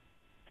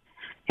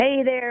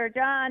 Hey there,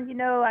 John.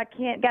 I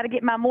got to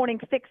get my morning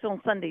fix on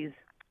Sundays.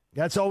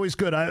 That's always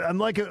good. I'm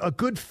like a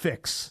good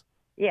fix.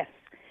 Yes.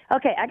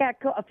 Okay, I got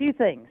a few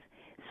things.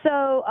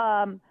 So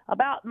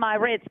about my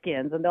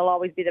Redskins, and they'll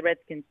always be the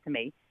Redskins to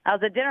me. I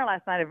was at dinner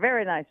last night at a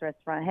very nice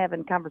restaurant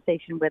having a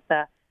conversation with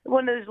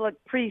one of those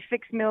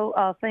pre-fixed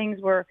meal things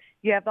where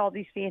you have all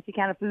these fancy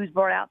kind of foods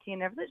brought out to you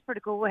and everything. It's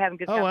pretty cool. We're having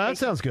good conversation. Oh, that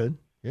sounds good.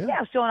 Yeah,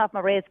 I was showing off my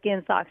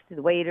Redskin socks to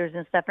the waiters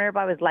and stuff, and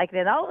everybody was liking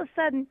it. And all of a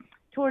sudden,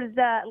 towards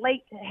the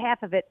late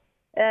half of it,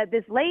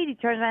 this lady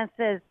turns around and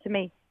says to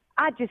me,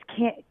 I just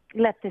can't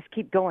let this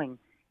keep going.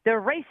 The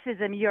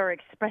racism you're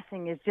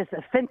expressing is just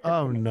offensive.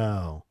 Oh,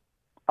 no.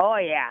 Oh,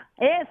 yeah.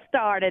 It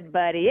started,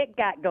 buddy. It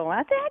got going.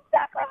 I said,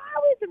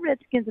 how is the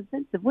Redskins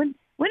offensive? When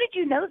did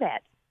you know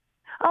that?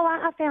 Oh,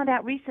 I found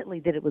out recently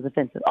that it was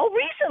offensive. Oh,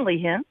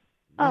 recently, huh?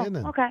 Oh,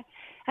 okay.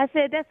 I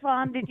said, that's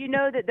fine. Did you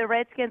know that the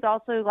Redskins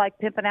also like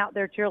pimping out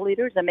their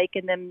cheerleaders and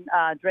making them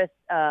dress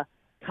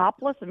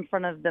topless in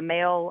front of the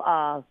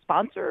male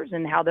sponsors,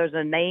 and how there's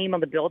a name on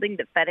the building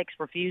that FedEx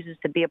refuses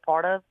to be a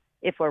part of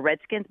if we're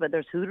Redskins, but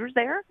there's Hooters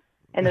there,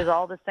 and there's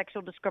all this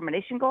sexual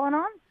discrimination going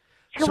on?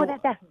 So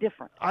that's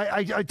different.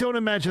 I don't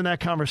imagine that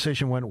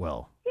conversation went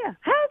well. Yeah.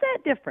 How's that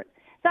different?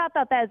 So I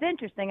thought that was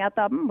interesting. I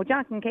thought, well,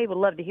 John Kincade would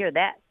love to hear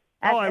that.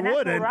 I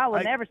would. I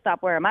would never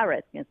stop wearing my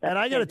Redskins stuff. And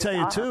I got to tell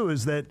you, too,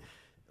 is that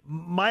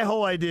my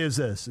whole idea is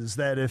this, is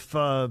that if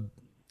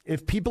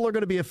people are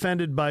going to be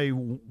offended by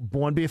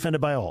one, be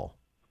offended by all.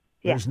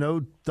 Yeah. There's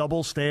no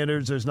double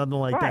standards. There's nothing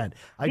like Right. that.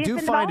 I do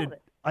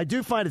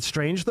find it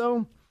strange,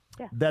 though,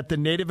 that the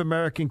Native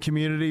American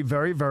community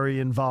very, very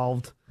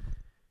involved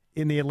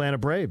in the Atlanta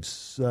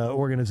Braves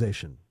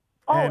organization.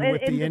 And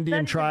with the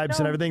Indian tribes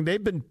and everything,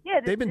 they've been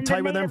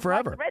tight with them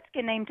forever. Like the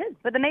Redskin name too,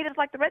 but the natives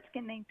like the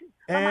Redskin name too.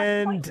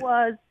 And my point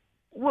was,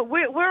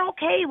 we're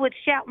okay with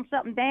shouting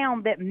something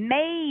down that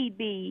may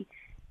be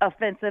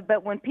offensive,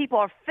 but when people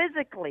are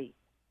physically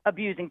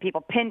abusing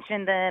people,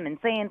 pinching them and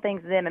saying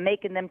things to them and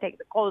making them take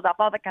the clothes off,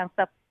 all that kind of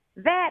stuff,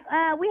 that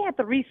we have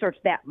to research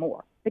that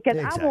more, because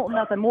I want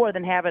nothing more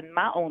than having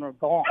my owner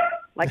gone.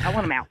 Like, I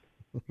want him out.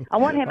 I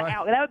want him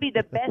out. That would be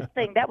the best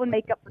thing. That would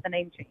make up for the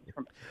name change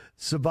for me.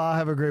 Sabah,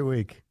 have a great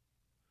week.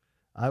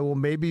 I will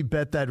maybe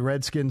bet that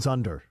Redskins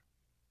under.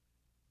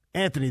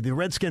 Anthony, the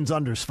Redskins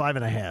under is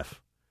 5.5.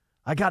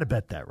 I got to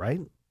bet that, right?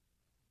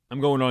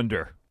 I'm going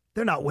under.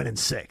 They're not winning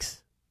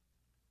 6.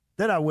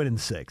 There's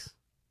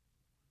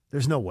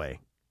no way.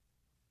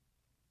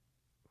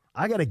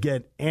 I got to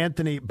get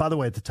Anthony. By the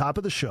way, at the top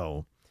of the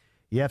show,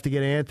 you have to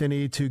get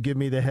Anthony to give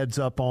me the heads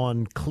up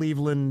on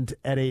Cleveland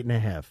at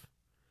 8.5.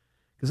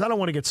 Because I don't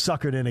want to get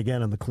suckered in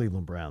again on the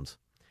Cleveland Browns.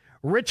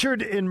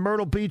 Richard in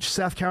Myrtle Beach,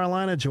 South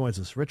Carolina, joins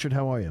us. Richard,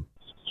 how are you?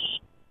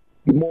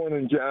 Good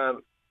morning,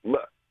 John.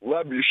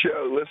 Love your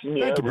show. Listen to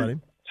you every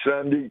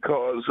Sunday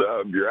because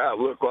of your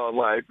outlook on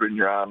life and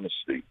your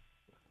honesty.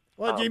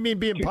 Well, do you mean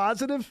being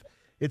positive?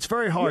 It's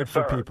very hard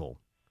for people.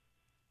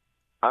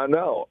 I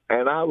know,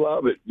 and I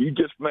love it. You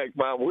just make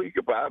my week.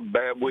 If I have a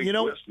bad week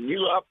listening to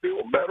you, I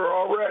feel better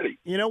already.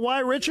 You know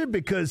why, Richard?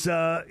 Because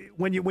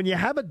when you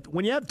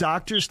have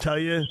doctors tell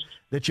you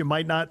that you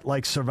might not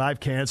survive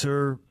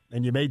cancer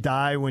and you may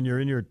die when you're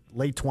in your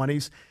late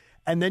 20s,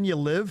 and then you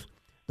live,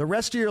 the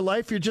rest of your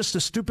life you're just a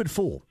stupid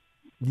fool.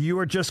 You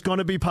are just going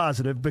to be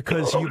positive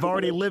because you've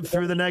already lived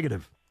through the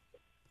negative.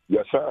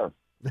 Yes, sir.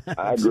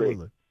 I agree.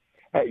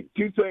 Hey,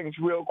 2 things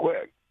real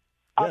quick.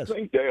 Yes. I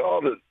think they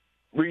ought to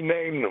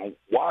rename the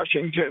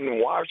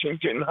Washington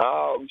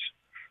Hogs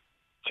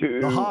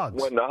to the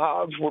Hogs. When the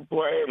Hogs were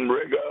playing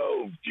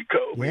Riggo,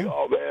 Jacoby,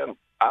 all them.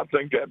 I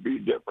think that'd be a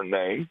different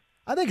name.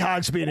 I think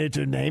Hogs would be an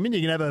interesting name, and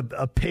you can have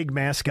a pig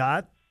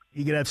mascot.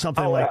 You can have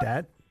something like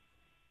that.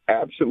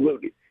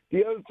 Absolutely.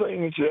 The other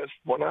thing is this: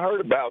 when I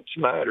heard about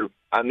Snyder,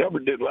 I never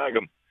did like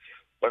him,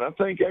 but I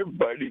think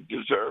everybody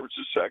deserves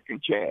a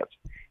second chance.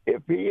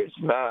 If he is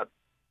found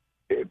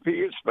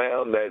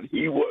that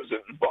he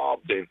wasn't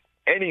involved in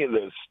any of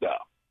this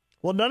stuff.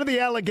 Well, none of the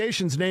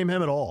allegations name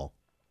him at all.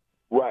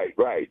 Right.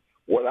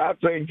 What I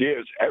think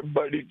is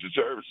everybody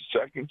deserves a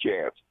second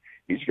chance.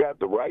 He's got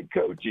the right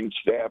coaching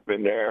staff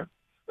in there.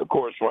 Of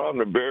course, Ron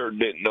Rivera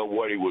didn't know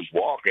what he was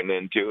walking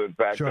into. In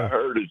fact, I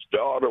heard his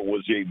daughter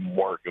was even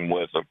working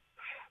with him.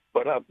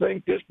 But I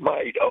think this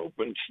might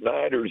open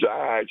Snyder's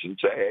eyes and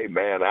say, hey,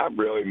 man, I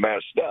really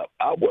messed up.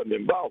 I wasn't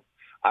involved.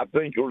 I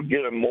think it'll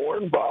get him more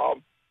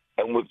involved.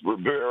 And with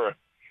Rivera,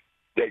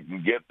 they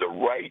can get the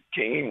right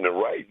team, the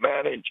right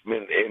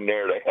management in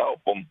there to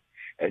help them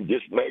and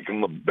just make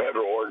them a better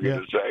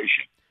organization. Yeah.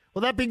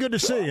 Well, that'd be good to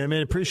see. I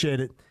mean, appreciate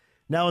it.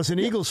 Now, as an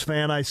Eagles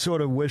fan, I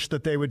sort of wish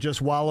that they would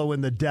just wallow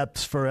in the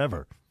depths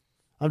forever.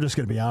 I'm just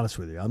going to be honest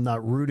with you. I'm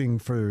not rooting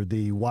for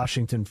the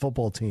Washington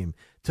football team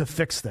to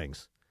fix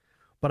things.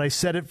 But I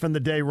said it from the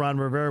day Ron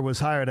Rivera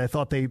was hired. I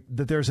thought that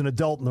there's an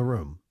adult in the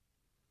room,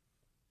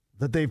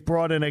 that they've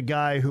brought in a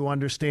guy who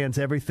understands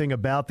everything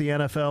about the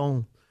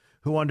NFL,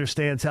 who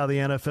understands how the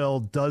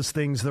NFL does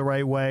things the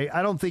right way.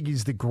 I don't think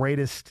he's the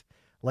greatest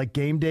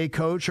game day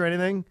coach or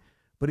anything,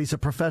 but he's a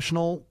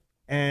professional,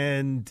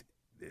 and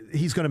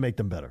he's going to make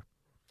them better.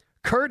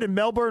 Kurt in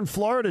Melbourne,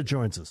 Florida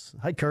joins us.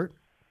 Hi, Kurt.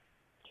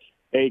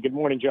 Hey, good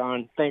morning,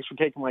 John. Thanks for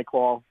taking my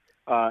call.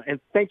 And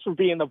thanks for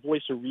being the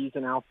voice of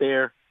reason out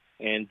there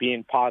and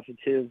being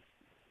positive.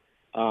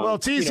 Well,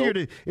 it's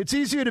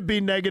easier to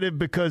be negative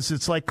because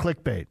it's like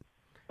clickbait.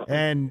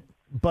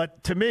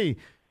 But to me,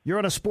 you're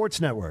on a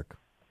sports network.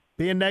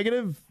 Being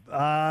negative,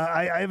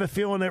 I have a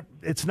feeling that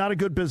it's not a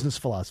good business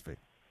philosophy.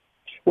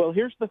 Well,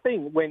 here's the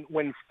thing.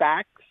 When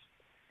facts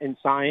and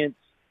science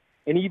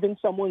and even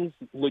someone's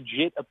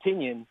legit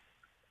opinion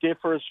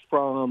differs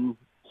from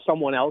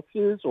someone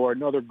else's or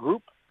another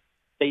group,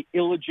 they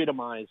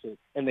illegitimize it.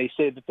 And they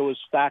say that those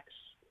facts,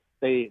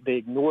 they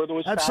ignore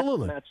those facts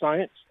and that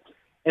science,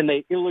 and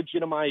they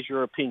illegitimize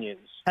your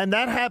opinions. And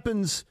that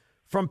happens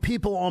from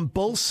people on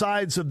both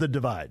sides of the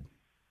divide.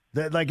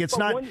 It's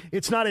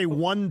not a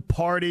one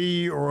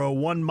party or a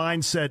one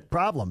mindset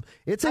problem.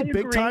 It's a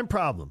big time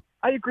problem.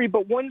 I agree,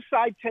 but one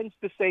side tends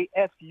to say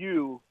 "F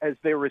you" as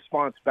their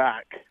response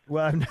back.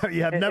 Well,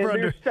 I've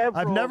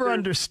never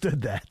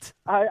understood that.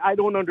 I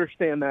don't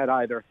understand that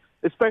either,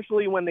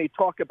 especially when they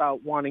talk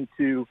about wanting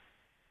to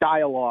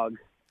dialogue.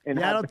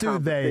 And I don't do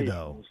they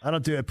though. I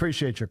don't do.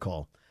 Appreciate your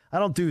call. I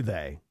don't do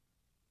they.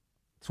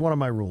 It's one of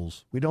my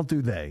rules. We don't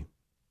do they.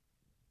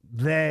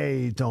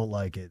 They don't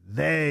like it.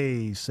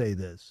 They say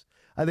this.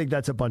 I think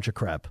that's a bunch of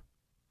crap.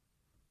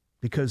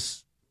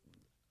 Because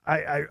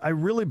I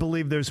really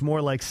believe there's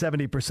more like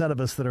 70% of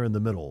us that are in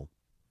the middle.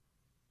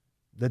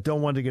 that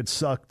don't want to get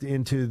sucked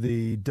into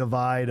the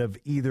divide of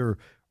either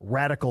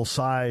radical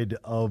side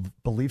of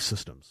belief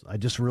systems. I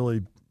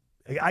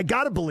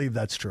got to believe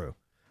that's true.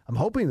 I'm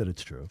hoping that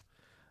it's true.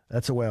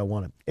 That's the way I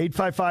want it.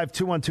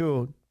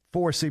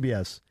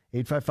 855-212-4CBS.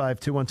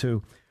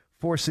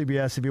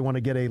 855-212-4CBS if you want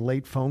to get a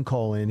late phone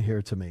call in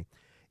here to me.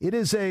 It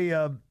is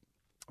a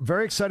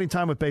very exciting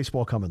time with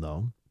baseball coming,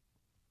 though.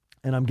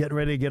 And I'm getting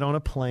ready to get on a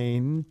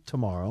plane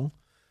tomorrow,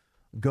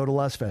 go to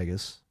Las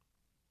Vegas.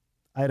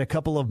 I had a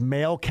couple of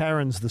male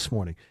Karens this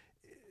morning.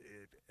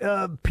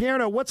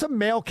 Pierno, what's a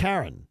male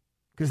Karen?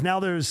 Because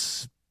now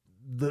there's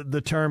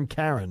the term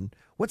Karen.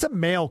 What's a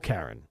male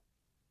Karen?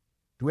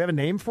 Do we have a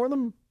name for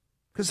them?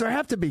 Because there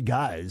have to be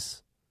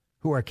guys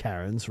who are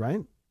Karens, right?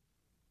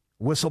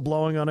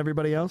 Whistleblowing on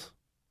everybody else?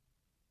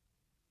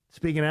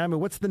 Speaking of,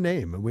 what's the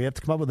name? We have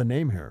to come up with a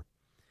name here.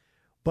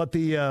 But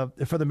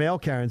for the male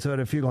Karens, I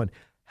had a few going,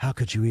 how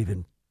could you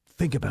even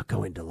think about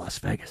going to Las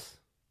Vegas?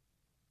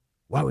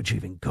 Why would you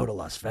even go to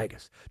Las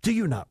Vegas? Do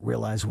you not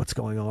realize what's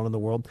going on in the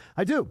world?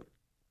 I do.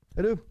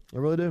 I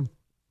really do.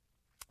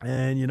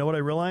 And you know what I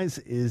realize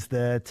is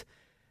that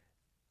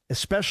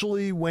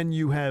especially when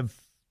you have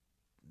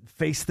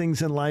faced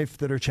things in life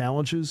that are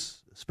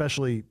challenges,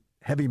 especially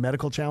heavy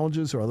medical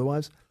challenges or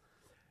otherwise,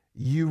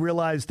 you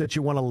realize that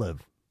you want to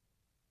live.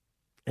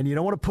 And you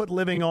don't want to put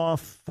living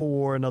off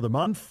for another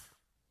month,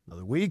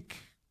 another week,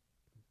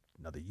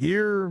 another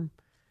year.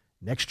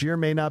 Next year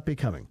may not be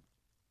coming.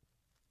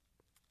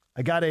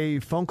 I got a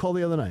phone call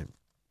the other night.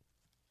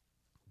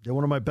 They're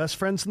one of my best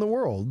friends in the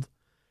world.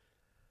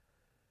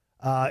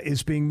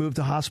 Is being moved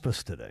to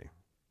hospice today.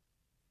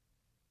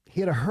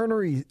 He had a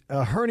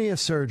hernia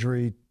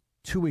surgery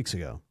 2 weeks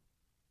ago.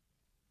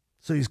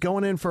 So he's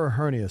going in for a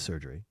hernia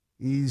surgery.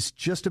 He's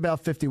just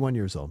about 51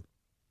 years old.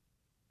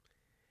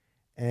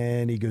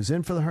 And he goes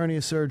in for the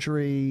hernia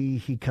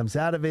surgery. He comes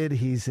out of it.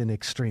 He's in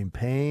extreme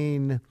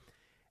pain.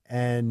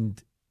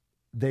 And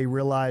they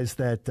realize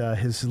that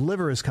his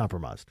liver is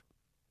compromised.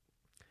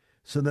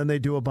 So then they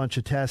do a bunch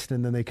of tests,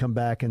 and then they come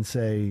back and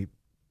say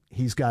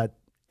he's got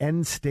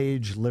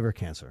end-stage liver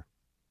cancer.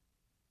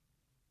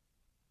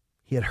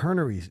 He had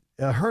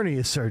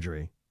hernia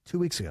surgery 2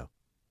 weeks ago.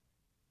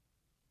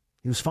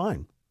 He was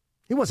fine.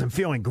 He wasn't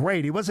feeling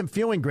great.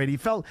 He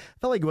felt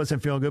like he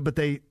wasn't feeling good, but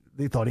they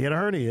thought he had a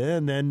hernia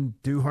and then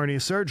do hernia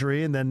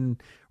surgery and then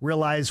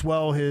realize,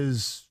 well,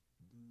 his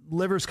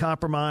liver's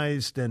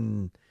compromised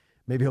and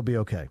maybe he'll be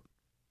okay.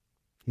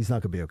 He's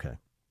not going to be okay.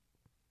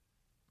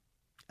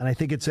 And I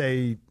think it's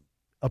a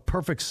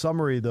perfect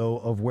summary, though,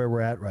 of where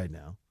we're at right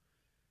now.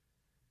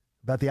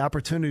 About the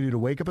opportunity to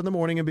wake up in the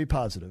morning and be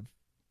positive.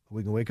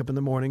 We can wake up in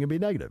the morning and be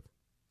negative.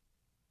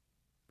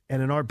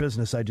 And in our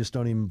business, I just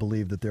don't even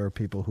believe that there are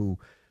people who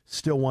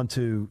still want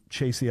to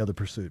chase the other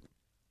pursuit.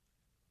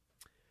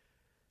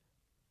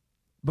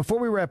 Before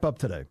we wrap up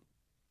today,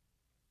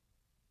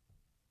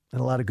 and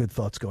a lot of good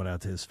thoughts going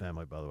out to his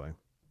family, by the way,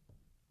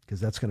 because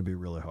that's going to be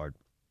really hard.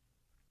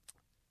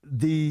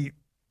 The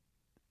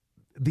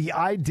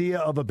idea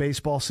of a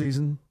baseball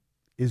season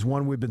is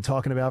one we've been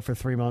talking about for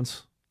 3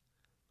 months.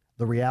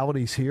 The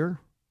reality's here.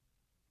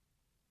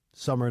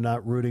 Some are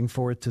not rooting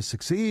for it to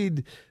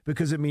succeed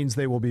because it means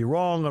they will be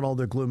wrong on all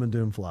their gloom and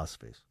doom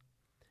philosophies.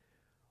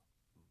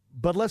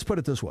 But let's put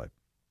it this way.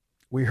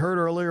 We heard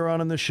earlier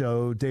on in the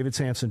show David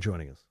Sampson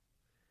joining us.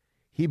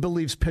 He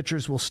believes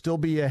pitchers will still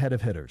be ahead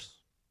of hitters.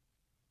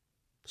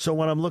 So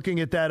when I'm looking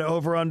at that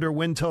over-under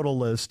win total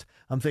list,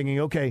 I'm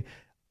thinking, okay,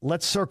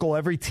 let's circle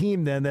every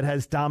team then that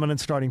has dominant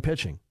starting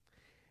pitching.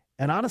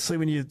 And honestly,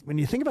 when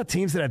you think about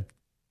teams that have,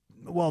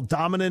 well,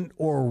 dominant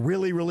or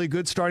really, really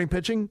good starting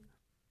pitching,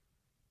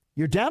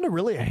 you're down to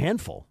really a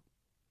handful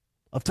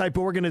of type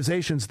of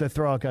organizations that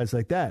throw out guys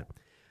like that.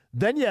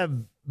 Then you have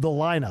the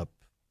lineup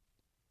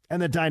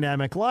and the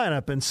dynamic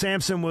lineup. And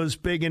Sampson was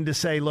big into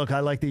say, look, I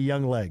like the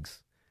young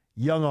legs,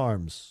 young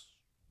arms,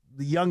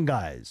 the young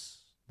guys.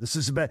 This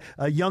is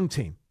a young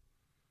team.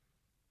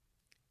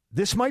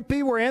 This might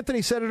be where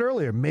Anthony said it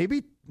earlier.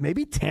 Maybe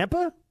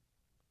Tampa?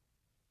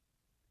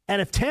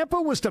 And if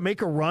Tampa was to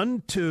make a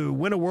run to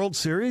win a World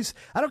Series,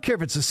 I don't care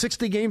if it's a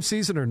 60-game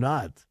season or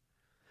not.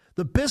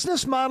 The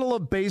business model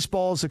of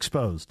baseball is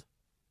exposed.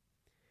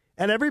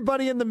 And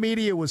everybody in the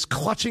media was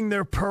clutching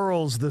their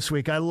pearls this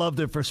week. I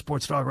loved it for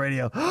Sports Talk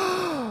Radio.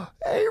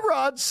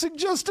 A-Rod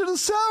suggested a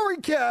salary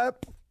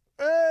cap.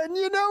 And,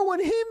 you know,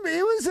 when he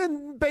was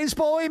in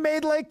baseball, he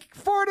made like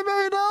 $40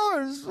 million.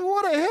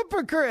 What a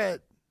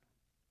hypocrite.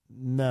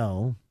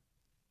 No,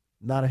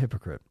 not a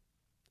hypocrite.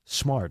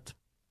 Smart.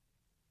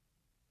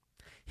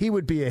 He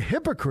would be a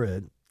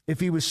hypocrite if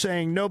he was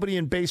saying nobody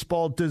in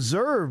baseball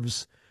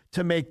deserves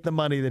to make the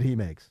money that he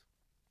makes.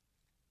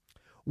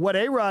 What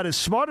A-Rod is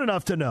smart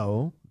enough to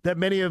know that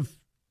many of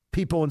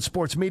people in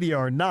sports media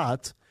are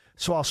not,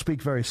 so I'll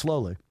speak very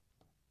slowly,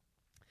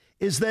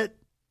 is that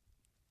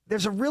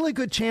there's a really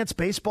good chance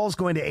baseball is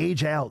going to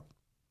age out.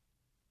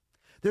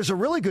 There's a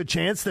really good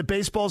chance that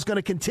baseball is going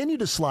to continue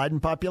to slide in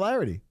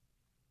popularity.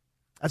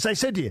 As I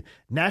said to you,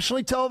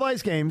 nationally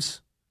televised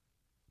games,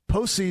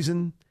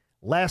 postseason,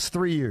 last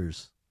 3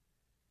 years.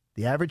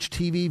 The average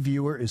TV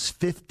viewer is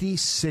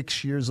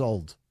 56 years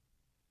old.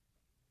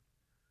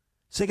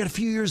 So they got a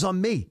few years on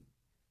me.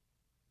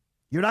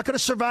 You're not going to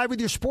survive with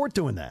your sport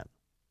doing that.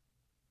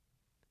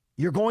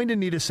 You're going to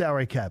need a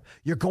salary cap.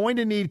 You're going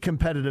to need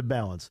competitive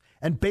balance.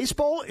 And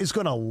baseball is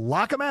going to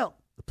lock them out.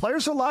 The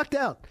players are locked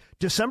out.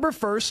 December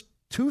 1st,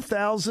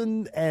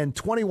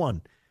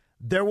 2021,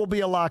 there will be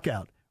a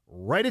lockout.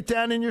 Write it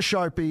down in your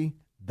Sharpie.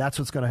 That's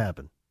what's going to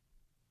happen.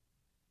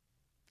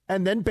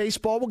 And then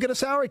baseball will get a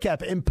salary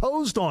cap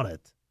imposed on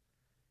it.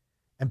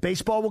 And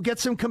baseball will get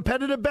some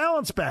competitive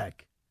balance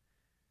back.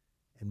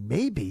 And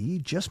maybe,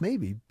 just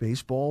maybe,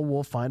 baseball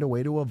will find a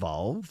way to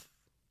evolve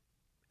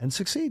and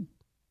succeed.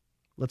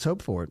 Let's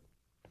hope for it.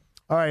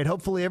 All right,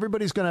 hopefully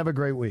everybody's going to have a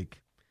great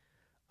week.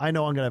 I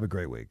know I'm going to have a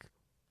great week.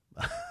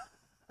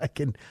 I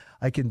can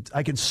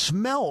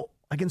smell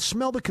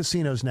the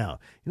casinos now.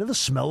 You know the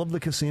smell of the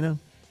casino?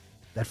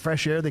 That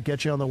fresh air that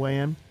gets you on the way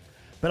in?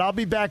 But I'll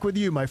be back with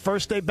you, my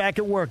first day back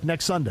at work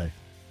next Sunday.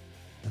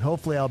 And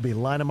hopefully I'll be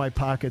lining my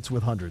pockets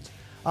with hundreds.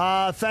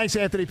 Thanks,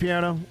 Anthony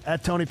Pierno,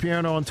 at Tony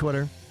Pierno on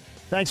Twitter.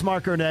 Thanks,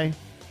 Mark Ernay,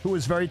 who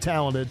is very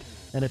talented,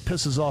 and it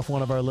pisses off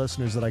one of our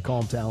listeners that I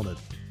call him talented.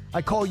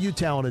 I call you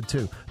talented,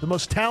 too. The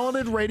most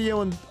talented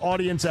radio and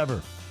audience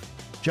ever.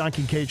 John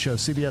Kincade Show,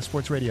 CBS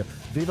Sports Radio.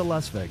 Viva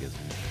Las Vegas.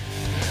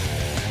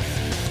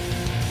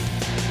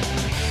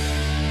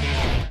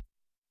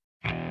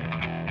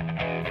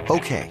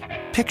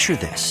 Okay, picture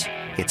this.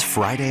 It's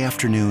Friday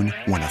afternoon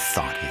when a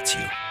thought hits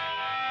you.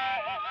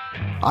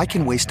 I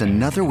can waste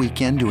another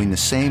weekend doing the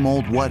same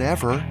old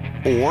whatever,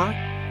 or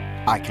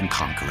I can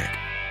conquer it.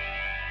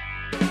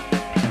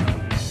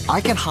 I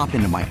can hop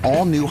into my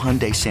all-new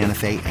Hyundai Santa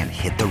Fe and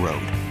hit the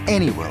road.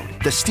 Any road.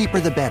 The steeper,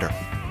 the better.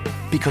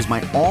 Because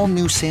my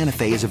all-new Santa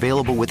Fe is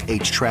available with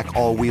H-Track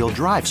all-wheel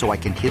drive, so I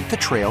can hit the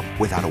trail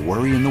without a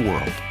worry in the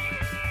world.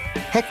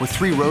 Heck, with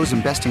 3 rows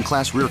and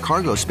best-in-class rear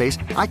cargo space,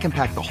 I can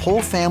pack the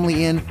whole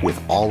family in with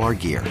all our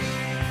gear.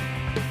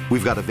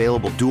 We've got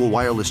available dual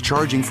wireless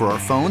charging for our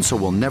phones, so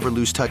we'll never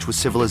lose touch with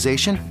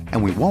civilization,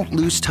 and we won't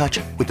lose touch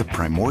with the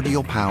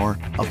primordial power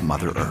of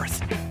Mother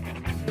Earth.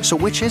 So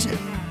which is it?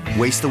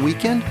 Waste the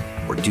weekend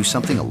or do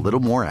something a little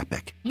more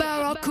epic?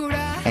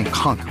 And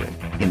conquer it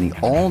in the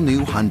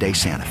all-new Hyundai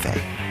Santa Fe.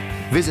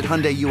 Visit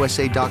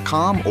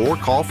HyundaiUSA.com or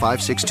call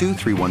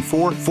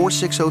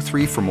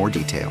 562-314-4603 for more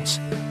details.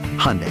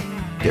 Hyundai,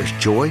 there's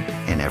joy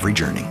in every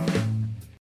journey.